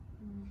blower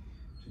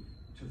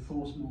to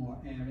force more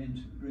air in,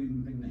 to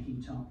bring the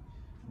heat up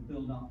and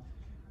build up.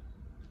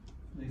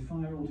 They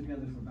fire all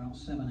together for about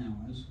 7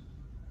 hours,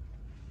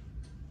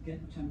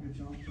 get the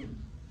temperature up to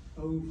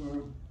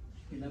over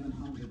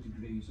 1100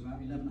 degrees,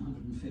 about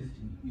 1150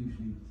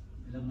 usually,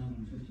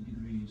 1150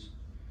 degrees.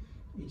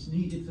 It's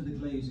needed for the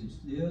glazes.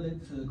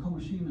 For the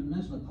Komashim and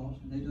Nesla pot,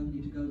 they don't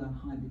need to go that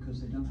high because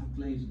they don't have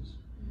glazes.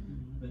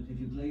 But if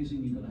you're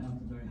glazing, you've got to have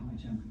the very high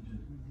temperature.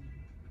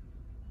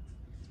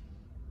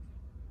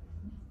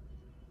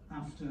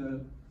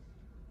 After,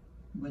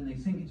 when they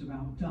think it's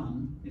about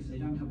done, if they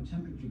don't have a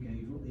temperature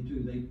gauge, what they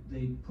do,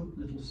 they put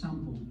little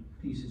sample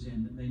pieces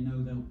in that they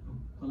know they'll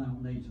pull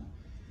out later.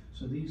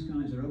 So these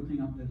guys are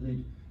opening up the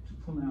lid to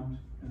pull out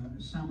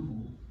a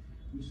sample,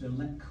 which they'll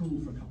let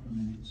cool for a couple of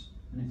minutes.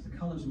 And if the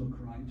colours look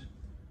right,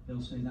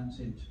 they'll say that's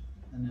it,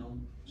 and they'll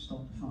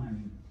stop the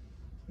firing.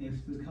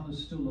 If the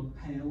colours still look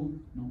pale,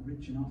 not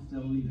rich enough,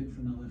 they'll leave it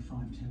for another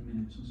 5–10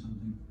 minutes or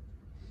something.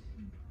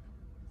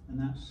 And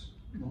that's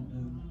what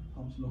the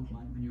pots look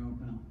like when you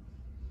open up.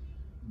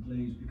 The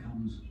glaze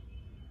becomes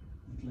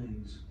a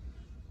glaze.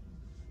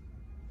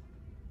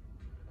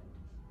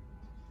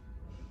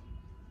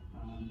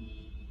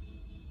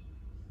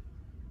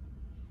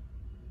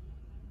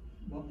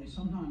 What they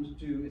sometimes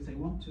do, if they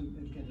want to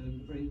get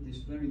this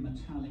very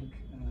metallic,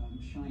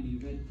 shiny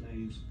red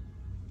glaze,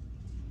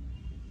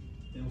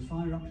 they'll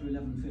fire up to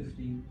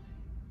 1150,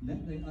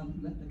 let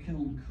the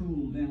kiln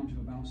cool down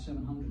to about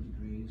 700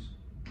 degrees,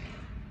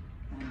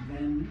 and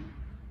then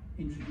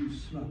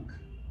introduce smoke.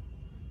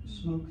 The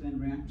smoke then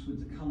reacts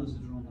with the colours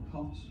that are on the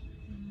pots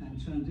and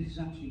turns, this is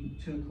actually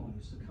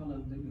turquoise. The colour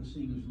that you're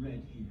seeing as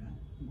red here,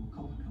 or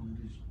copper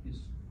coloured, is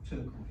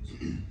turquoise,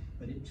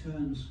 but it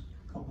turns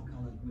copper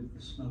coloured with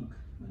the smoke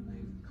when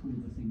they cool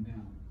the thing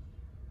down.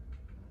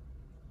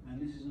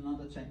 And this is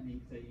another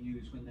technique they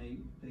use when they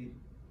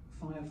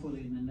fire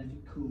fully and then let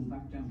it cool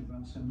back down to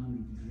about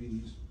 700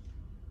 degrees.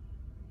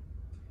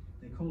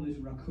 They call this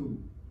raku.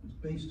 It's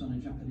based on a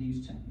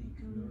Japanese technique,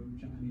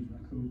 Japanese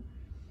raku.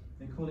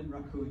 They call it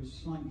raku. It's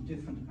slightly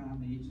different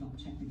apparently. It's not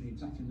technically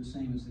exactly the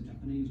same as the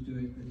Japanese do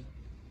it, but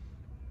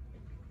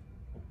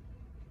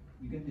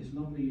you get this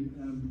lovely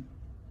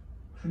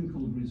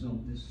crinkled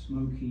result, this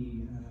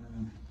smoky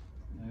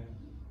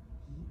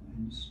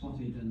and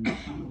spotted and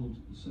crackled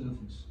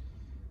surface.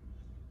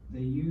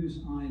 They use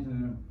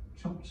either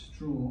chopped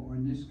straw or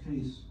in this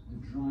case the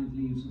dried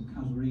leaves of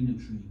casuarina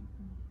tree,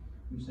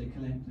 which they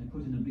collect, they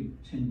put in a big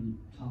tin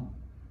tub.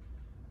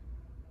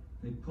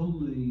 They pull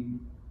the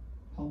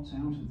pots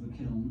out of the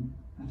kiln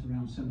at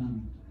around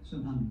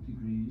 700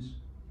 degrees,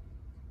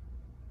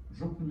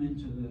 drop them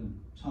into the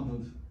tub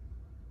of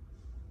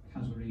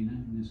casuarina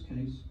in this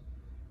case,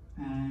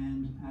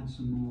 and add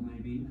some more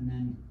maybe, and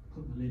then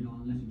put the lid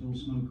on and let it all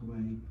smoke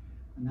away,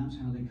 and that's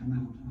how they come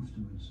out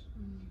afterwards.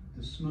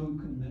 The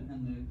smoke and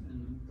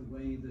the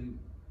way the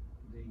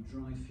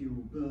dry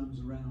fuel burns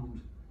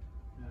around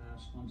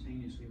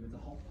spontaneously with the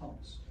hot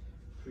pots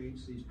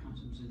creates these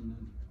patterns in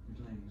the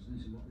glaze, and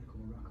this is what they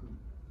call raku.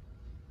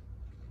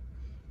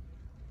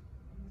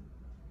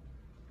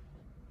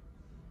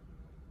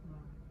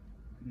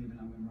 You can even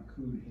have a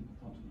raku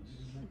hippopotamus.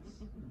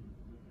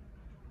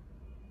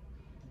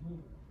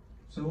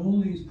 So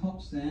all these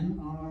pots then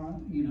are,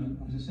 you know,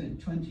 as I said,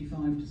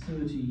 25 to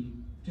 30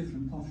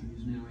 different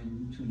potteries now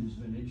in Tunis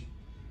village.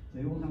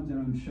 They all have their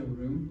own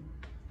showroom.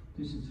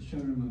 This is the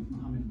showroom of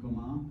Mohammed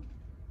Gomar.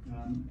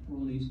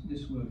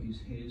 This work is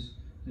his.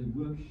 The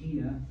work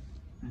here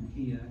and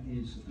here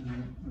is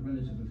a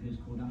relative of his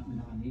called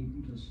Ahmed Ali.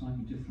 He does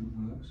slightly different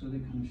work, so they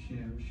kind of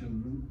share a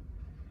showroom.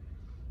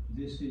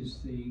 This is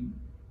the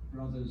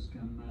brothers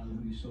Gamal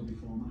who you saw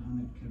before,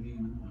 Mohammed Karim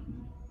and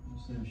Ahmed.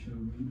 That's their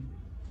showroom.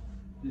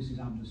 This is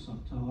Abdul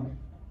Sattar.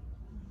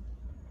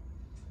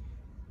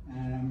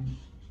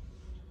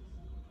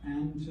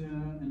 And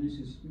this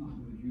is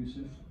Mahmoud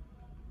Yusuf.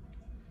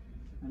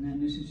 And then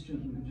this is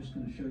we're just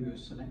going to show you a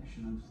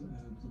selection of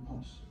the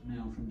pots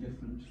now from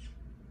different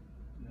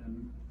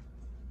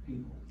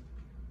people.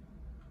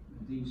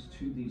 These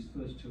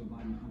first two are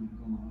by Mohammed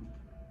Gomar.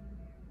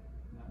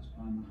 That's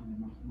by Mohammed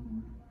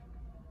Mahmoud.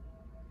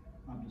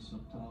 Abdul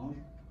Sattar,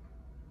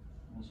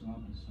 also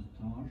Abdul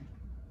Sattar.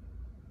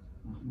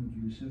 Mahmoud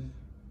Yusuf.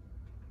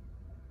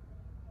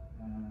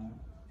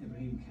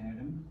 Ibrahim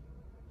Karim.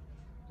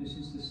 This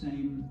is the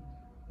same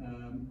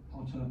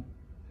potter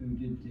who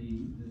did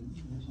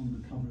what's on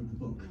the cover of the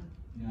book.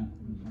 Yeah.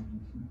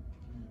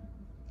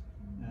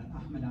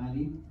 Ahmed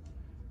Ali,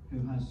 who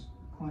has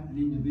quite an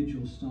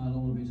individual style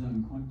all of his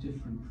own, quite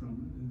different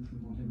from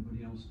what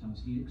everybody else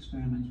does. He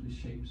experiments with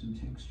shapes and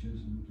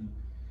textures, and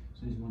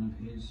so here's one of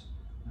his.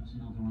 That's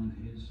another one of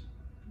his.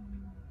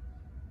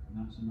 And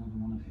that's another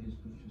one of his,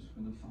 but just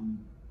for the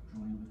fun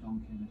drawing of a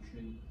donkey in a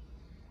tree.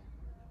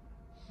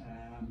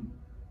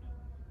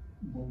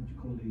 What would you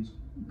call these?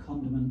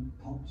 Condiment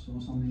pots or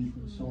something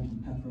with salt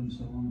and pepper and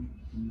so on,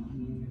 from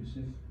Mahmoud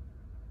Yusuf.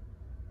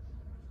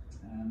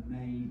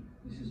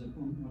 This is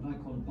what I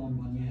call a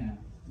bonbonniere.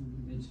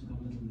 It's got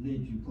a little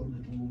lid, you put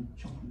little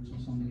chocolates or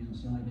something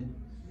inside it.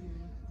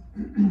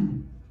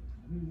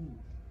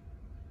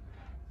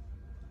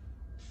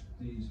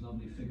 These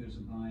lovely figures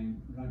are by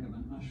Raghav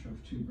and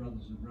Ashraf, two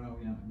brothers of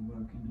Rawia who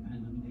work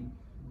independently.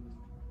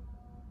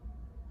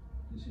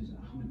 This is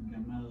Ahmed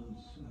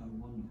Gamal's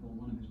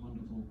one of his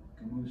wonderful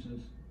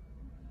gamusas,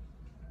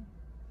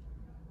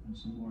 and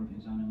some more of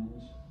his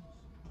animals.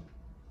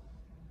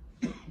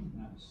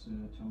 That's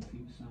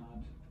Tawfiq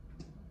Saad,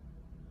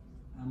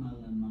 Amal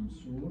and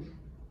Mansour.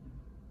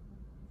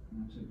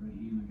 That's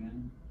Ibrahim again.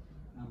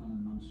 Amal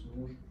and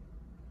Mansour.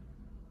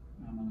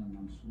 Amal and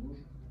Mansour.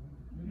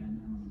 Again,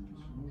 Amal and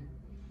Mansour.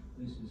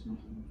 This is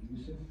Mahmoud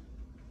Yusuf.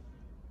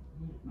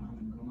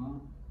 Mohammed Gomar.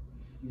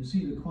 You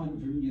see the quite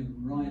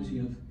variety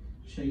of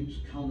shapes,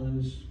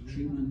 colours,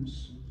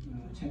 treatments,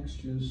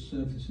 textures,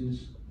 surfaces.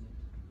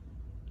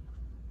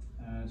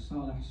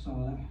 Saleh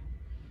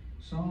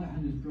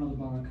and his brother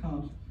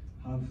Barakat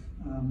have,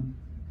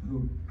 who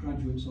are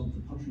graduates of the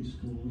pottery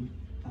school,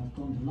 have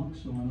gone to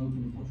Luxor and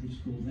opened a pottery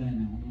school there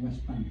now on the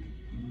West Bank,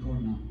 in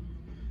Gorna.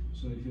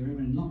 So if you're ever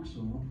in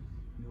Luxor,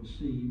 you'll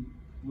see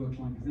work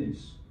like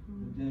this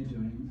that they're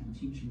doing and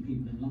teaching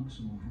people in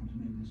Luxor how to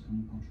make this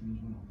kind of pottery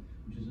as well,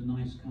 which is a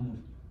nice kind of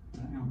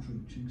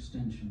outreach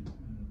extension.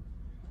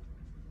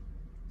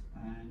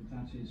 And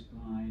that is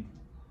by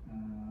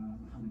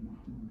Mohammed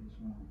Mahmoud as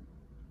well.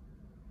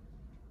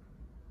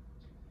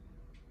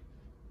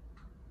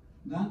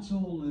 That's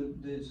all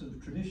the sort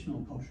of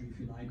traditional pottery, if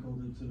you like, or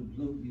the sort of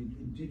locally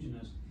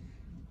indigenous.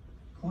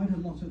 Quite a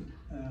lot of,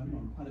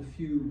 quite a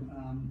few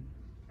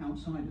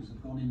outsiders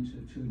have gone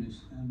into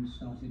Tunis and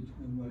started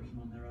working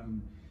on their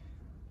own.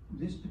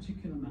 This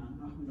particular man,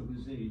 Ahmed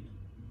Abu Zaid,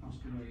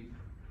 passed away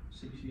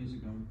 6 years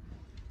ago,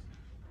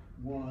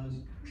 was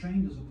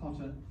trained as a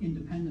potter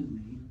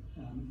independently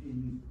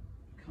in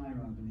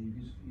Cairo, I believe.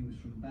 He was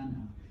from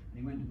Banha, and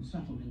he went and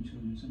settled in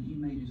Tunis, and he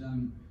made his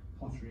own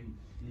pottery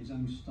in his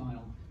own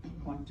style,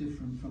 quite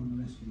different from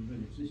the rest of the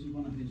village. This is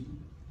one of his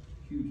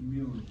huge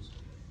murals.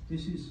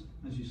 This is,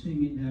 as you're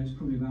seeing it there, it's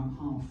probably about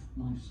half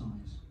life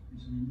size.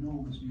 It's an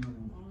enormous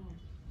mural.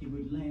 He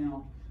would lay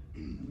out a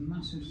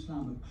massive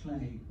slab of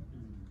clay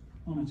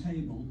on a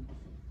table,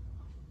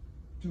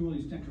 do all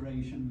his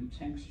decoration with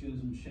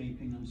textures and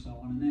shaping and so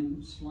on, and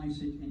then slice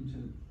it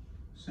into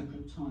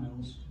separate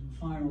tiles,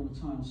 fire all the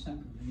tiles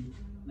separately,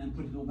 and then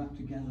put it all back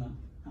together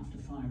after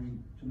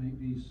firing to make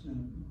these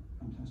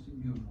fantastic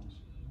murals.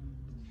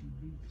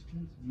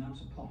 And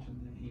that's a potter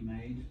that he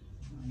made.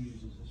 I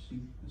use as a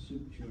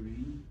soup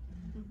tureen.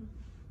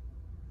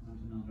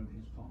 That's another of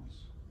his pots.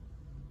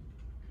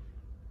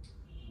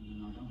 And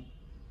another.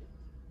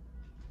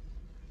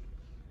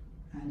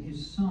 And his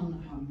son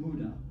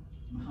Hamouda,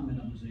 Mohammed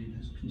Abu Zaid,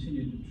 has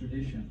continued the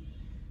tradition.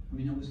 I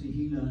mean, obviously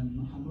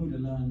Hamouda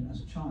learned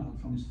as a child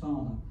from his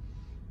father,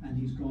 and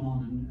he's gone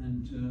on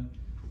and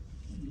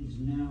he's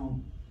now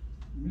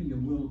really a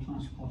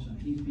world-class potter.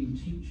 He's been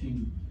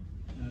teaching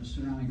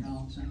ceramic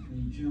arts at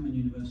the German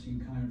University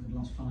in Cairo for the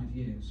last 5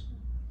 years.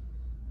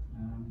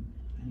 And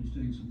he's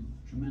doing some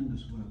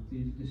tremendous work.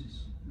 This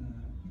is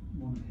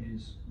one of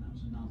his, and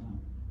that's another,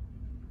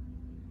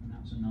 and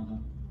that's another,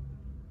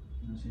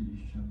 and that's in his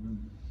showroom.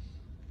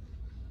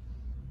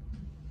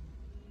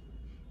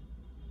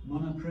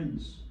 Mona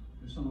Prince,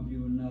 who some of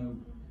you will know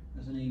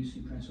as an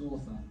AUC Press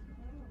author,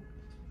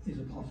 is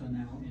a potter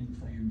now in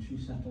Fayoum. She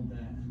settled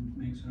there and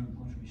makes her own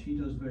pottery. She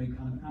does very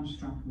kind of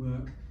abstract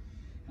work,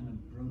 kind of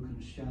broken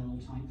shell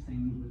type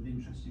things with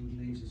interesting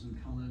glazes and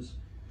colours.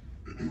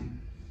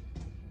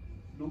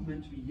 Not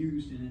meant to be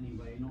used in any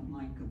way, not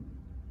like a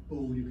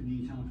bowl you can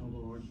eat out of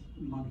or a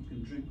mug you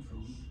can drink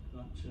from,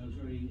 but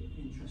very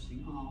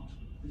interesting art.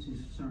 This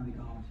is ceramic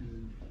art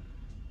in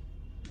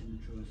the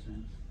truer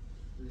sense.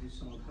 This is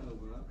some of her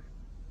work,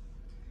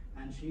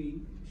 and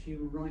she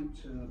will write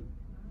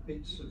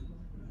bits of.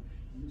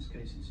 In this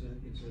case,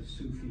 it's a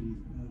Sufi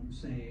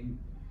saying.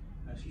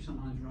 She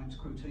sometimes writes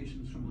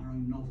quotations from her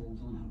own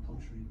novels on her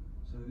pottery,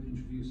 so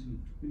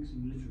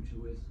mixing literature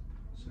with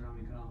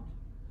ceramic art.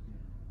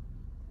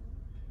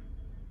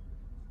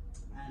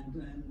 And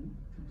then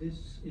this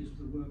is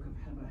the work of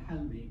Heba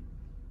Helmi,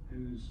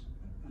 who's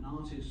an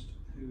artist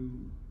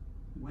who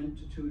went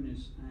to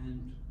Tunis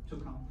and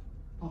took up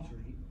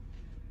pottery.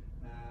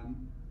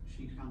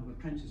 She kind of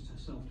apprenticed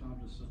herself to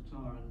Abdel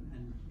Sattar,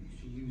 and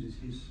she uses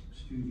his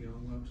studio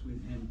and works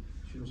with him.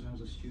 She also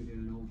has a studio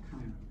in Old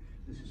Cairo.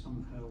 This is some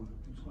of her work.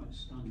 It's quite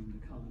stunning, the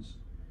colours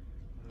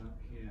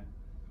here.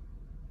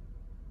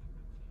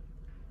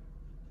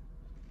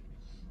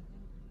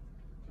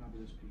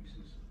 Fabulous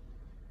pieces.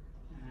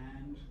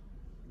 And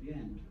the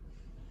end.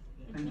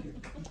 Thank you.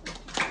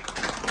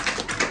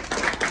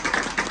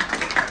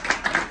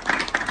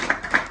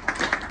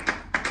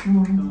 So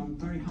I'm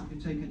very happy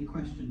to take any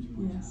questions you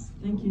might have. Yes,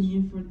 thank you,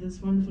 Neil, for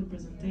this wonderful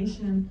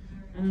presentation.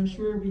 And I'm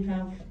sure we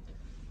have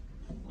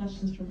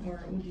questions from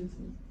our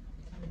audiences.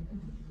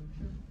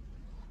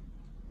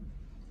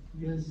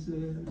 Yes,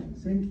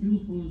 thank you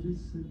for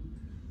this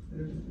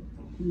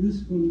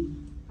useful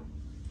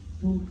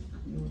talk,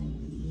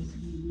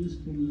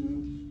 useful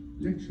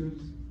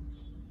lectures.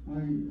 I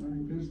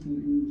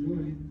personally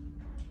enjoyed,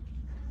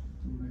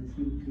 and I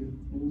think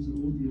all the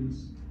audience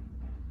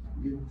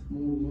get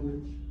more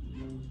knowledge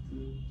about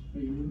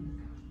Fayoum.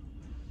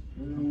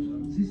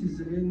 This is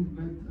the end,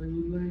 but I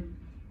would like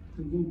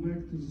to go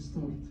back to the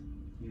start.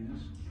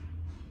 Yes.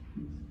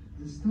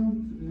 The start,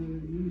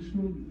 you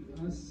showed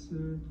us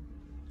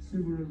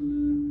several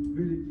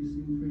villages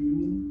in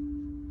Fayoum,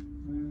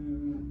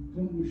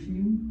 Qom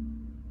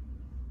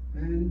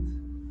and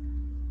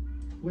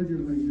Wadi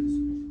al-Rayyan.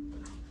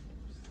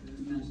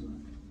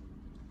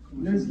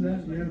 Nazla,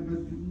 yeah,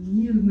 but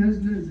near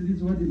Nazla there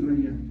is Wadi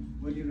al-Rayyan.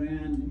 Wadi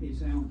al-Rayyan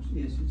is out,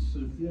 yes, it's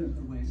sort of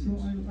away. So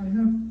I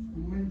have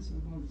comments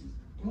about this.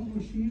 Qom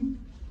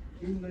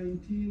in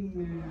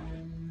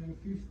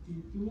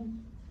 1952,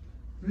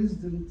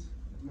 President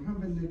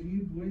Mohammed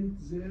Naguib went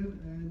there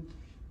and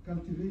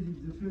cultivated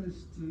the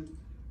first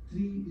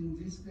tree in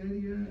this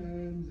area,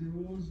 and there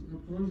was a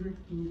project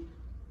to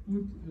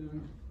put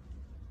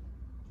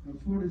a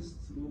forest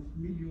of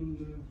million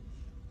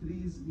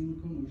trees in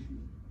Qom.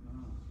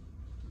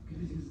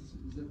 This is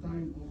the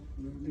time of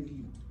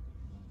Naguib.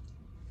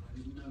 I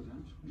didn't know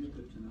that. It's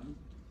good to know.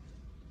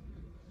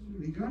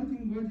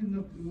 Regarding Wadi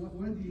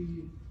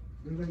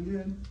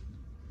al-Rayyan,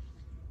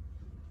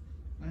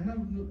 I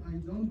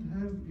don't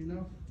have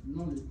enough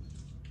knowledge,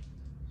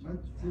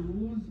 but there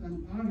was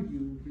an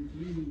argument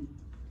between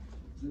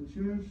the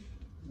church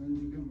and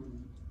the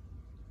government.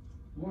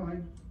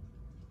 Why?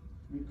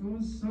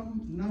 Because some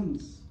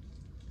nuns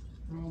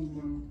from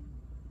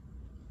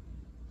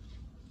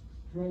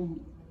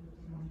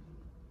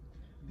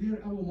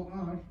Dear Abu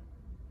Ma'ar,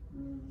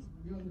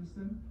 you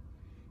understand?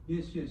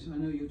 Yes, yes, I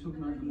know you're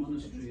talking about the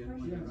monastery at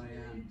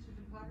Rayan.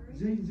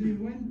 They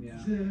went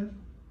Yeah. there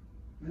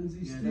and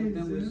they stayed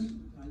that there. was,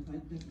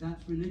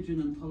 that's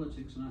religion and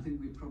politics, and I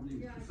think we probably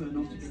prefer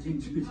not to get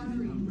into it.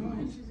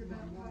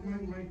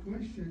 My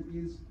question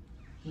is,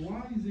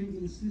 why they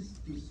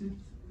insist to sit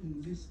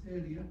in this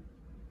area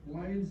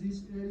while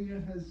this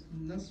area has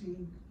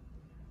nothing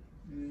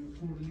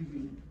for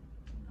living?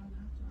 I'll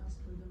have to ask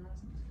for the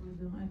rest for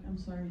the mic. I'm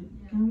sorry.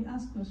 Can we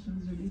ask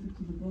questions related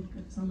to the book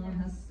if someone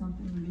has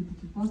something related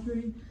to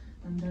pottery,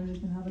 and then we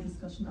can have a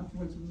discussion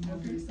afterwards with more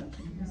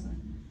reception.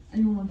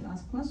 Anyone want to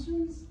ask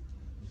questions?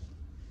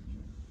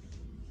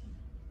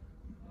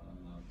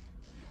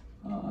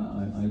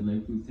 I'd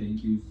like to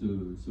thank you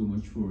so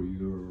much for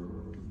your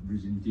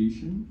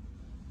presentation.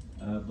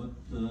 But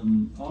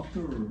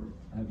after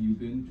have you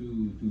been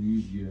to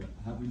Tunisia,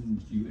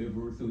 haven't you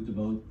ever thought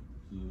about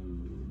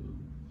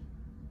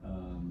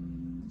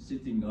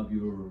setting up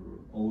your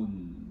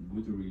own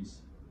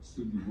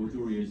studio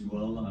pottery as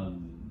well,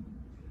 and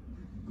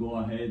go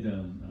ahead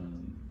and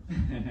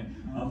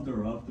after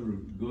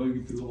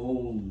going through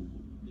all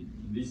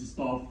this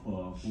stuff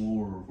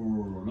for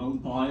a long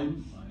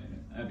time,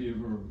 have you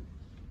ever?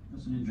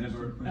 That's an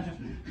interesting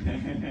question.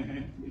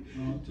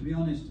 Well, to be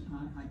honest,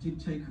 I did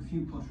take a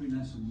few pottery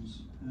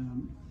lessons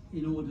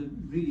in order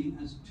really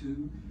as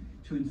to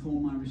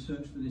inform my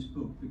research for this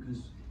book,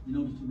 because in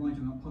order to write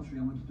about pottery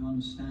I wanted to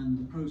understand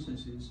the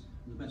processes,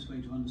 and the best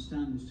way to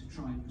understand is to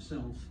try it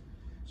yourself.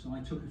 So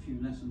I took a few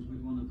lessons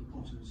with one of the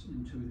potters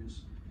in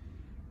Tunis,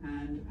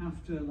 and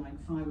after like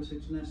 5 or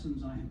 6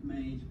 lessons I had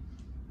made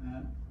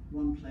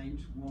one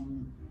plate,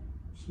 one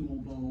small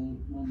bowl,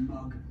 one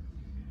mug.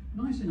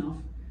 Nice enough,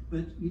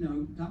 but you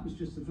know, that was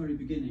just the very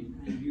beginning,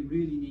 and you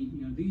really need,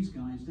 you know, these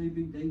guys,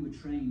 they were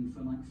trained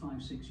for like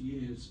 5-6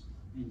 years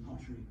in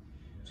pottery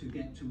to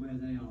get to where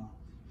they are.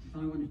 If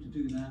I wanted to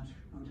do that,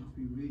 I would have to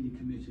be really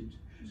committed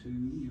to,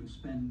 you know,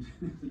 spend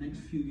the next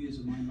few years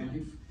of my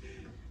life.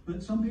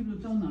 But some people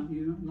have done that,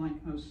 you know, like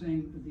I was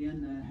saying at the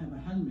end there, Heba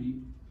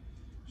Helmi,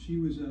 she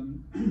was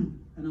an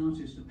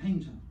artist, a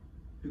painter,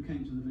 who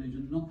came to the village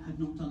and had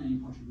not done any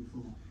pottery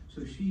before.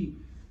 So she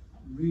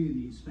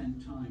really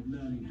spent time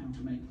learning how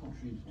to make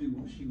pottery and to do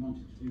what she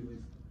wanted to do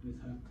with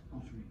her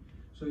pottery.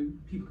 So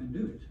people can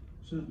do it,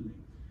 certainly.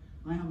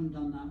 I haven't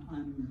done that.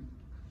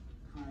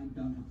 I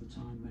don't have the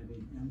time,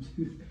 maybe.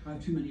 I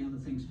have too many other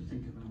things to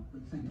think about,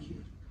 but thank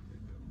you.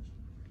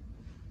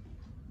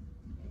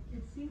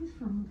 It seems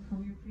from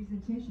your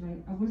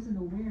presentation, I wasn't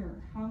aware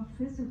how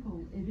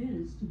physical it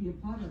is to be a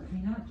potter. I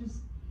mean, not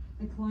just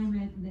the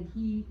climate and the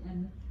heat,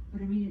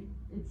 but I mean,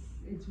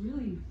 it's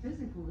really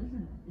physical,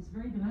 isn't it? It's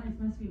very demanding.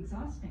 It must be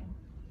exhausting.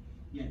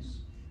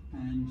 Yes,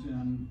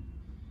 and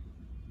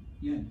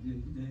yeah,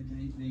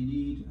 they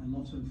need a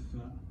lot of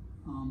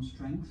arm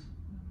strength.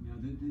 You know,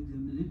 the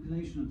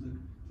manipulation of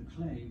the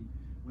clay.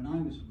 When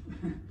I was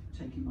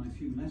taking my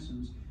few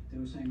lessons, they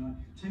were saying,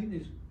 take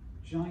this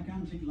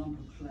gigantic lump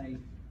of clay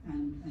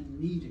and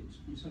knead it.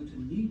 And so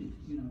to knead it,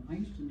 you know, I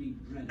used to knead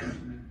bread, I used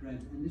to make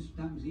bread, and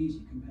that was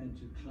easy compared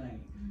to clay.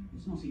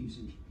 It's not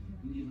easy.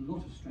 You need a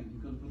lot of strength.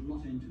 You've got to put a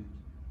lot into it.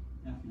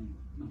 Definitely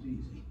not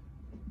easy.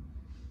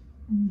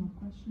 Any more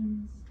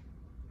questions?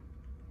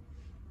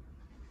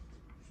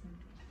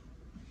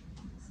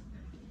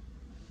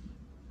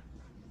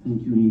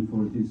 Thank you, Neil,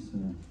 for this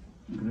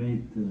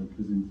great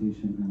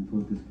presentation and for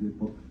this great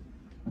book.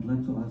 I'd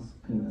like to ask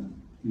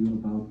you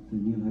about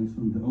Neil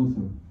Hewison, the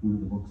author of one of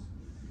the books,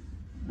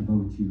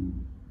 about you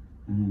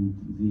and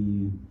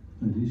the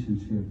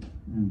relationship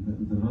and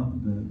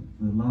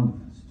the love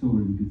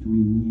story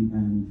between Neil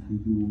and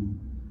Fayoum.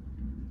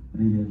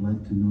 Really, I'd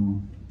like to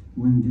know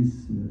when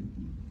this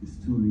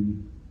story,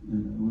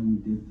 when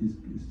did this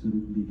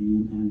story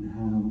begin, and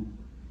how,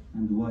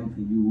 and why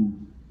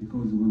Fayoum?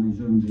 Because when I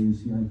joined the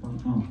AUC, I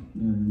thought,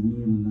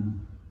 Neil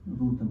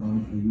wrote about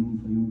Fayoum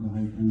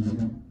Guide, and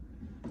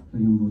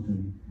Fayoum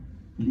Pottery.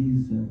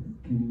 Please,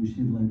 can you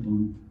shed light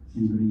on,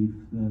 in brief,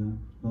 the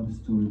love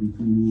story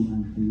between you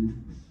and Fayoum?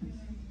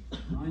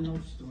 My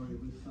love story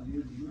with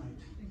Fayoum, right.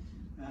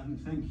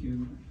 Thank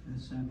you,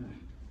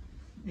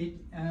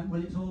 Sarah.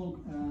 Well, it's all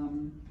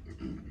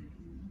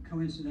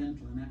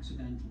coincidental and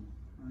accidental.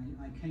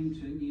 I came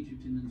to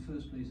Egypt in the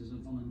first place as a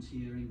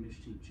volunteer English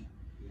teacher.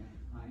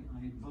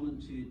 I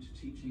volunteered to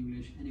teach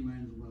English anywhere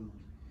in the world.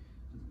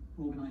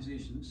 The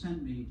organisation that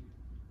sent me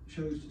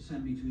chose to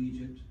send me to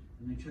Egypt,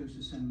 and they chose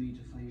to send me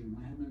to Fayoum.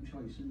 I had no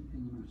choice in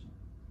the matter.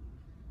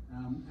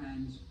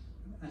 And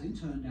as it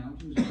turned out,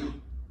 it was a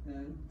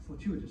very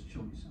fortuitous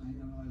choice.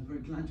 I was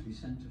very glad to be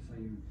sent to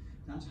Fayoum.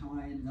 That's how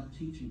I ended up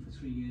teaching for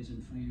 3 years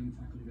in Fayoum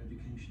Faculty of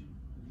Education.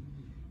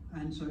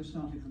 And so it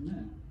started from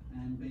there.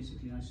 And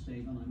basically I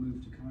stayed on, I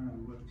moved to Cairo, I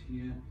worked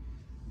here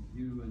with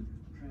you and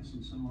Press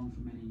and so on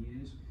for many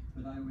years.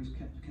 But I always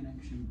kept a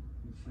connection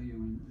with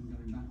Fayoum and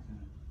going back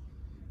there.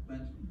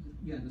 But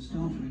yeah, the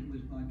start of it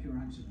was by pure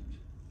accident.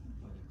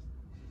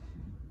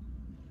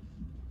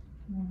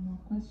 One more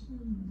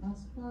question,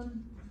 last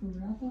one, for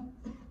wrap up.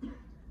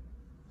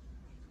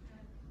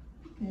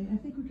 Okay, I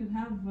think we could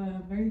have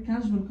very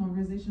casual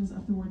conversations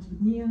afterwards with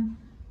Neil,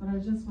 but I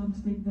just want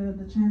to take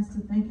the chance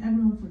to thank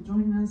everyone for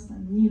joining us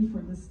and Neil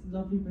for this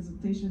lovely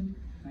presentation.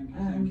 Thank you,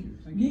 And thank you.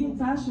 Thank being you.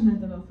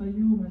 passionate about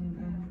Fayoum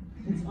and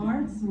its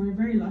arts, we're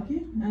very lucky,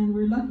 and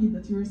we're lucky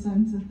that you were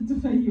sent to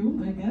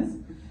Fayoum, I guess.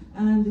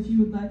 And if you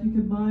would like, you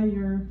could buy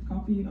your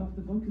copy of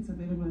the book. It's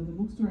available at the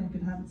bookstore, and you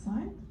could have it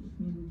signed. If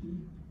Neil would be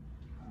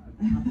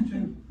Happy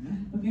to.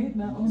 Yeah. okay,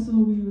 but also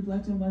we would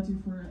like to invite you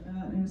for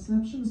a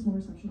reception, a small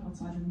reception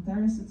outside in the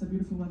terrace. It's a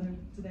beautiful weather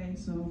today,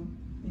 so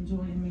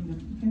enjoy and mingle.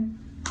 Okay,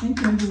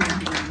 thank you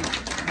everyone.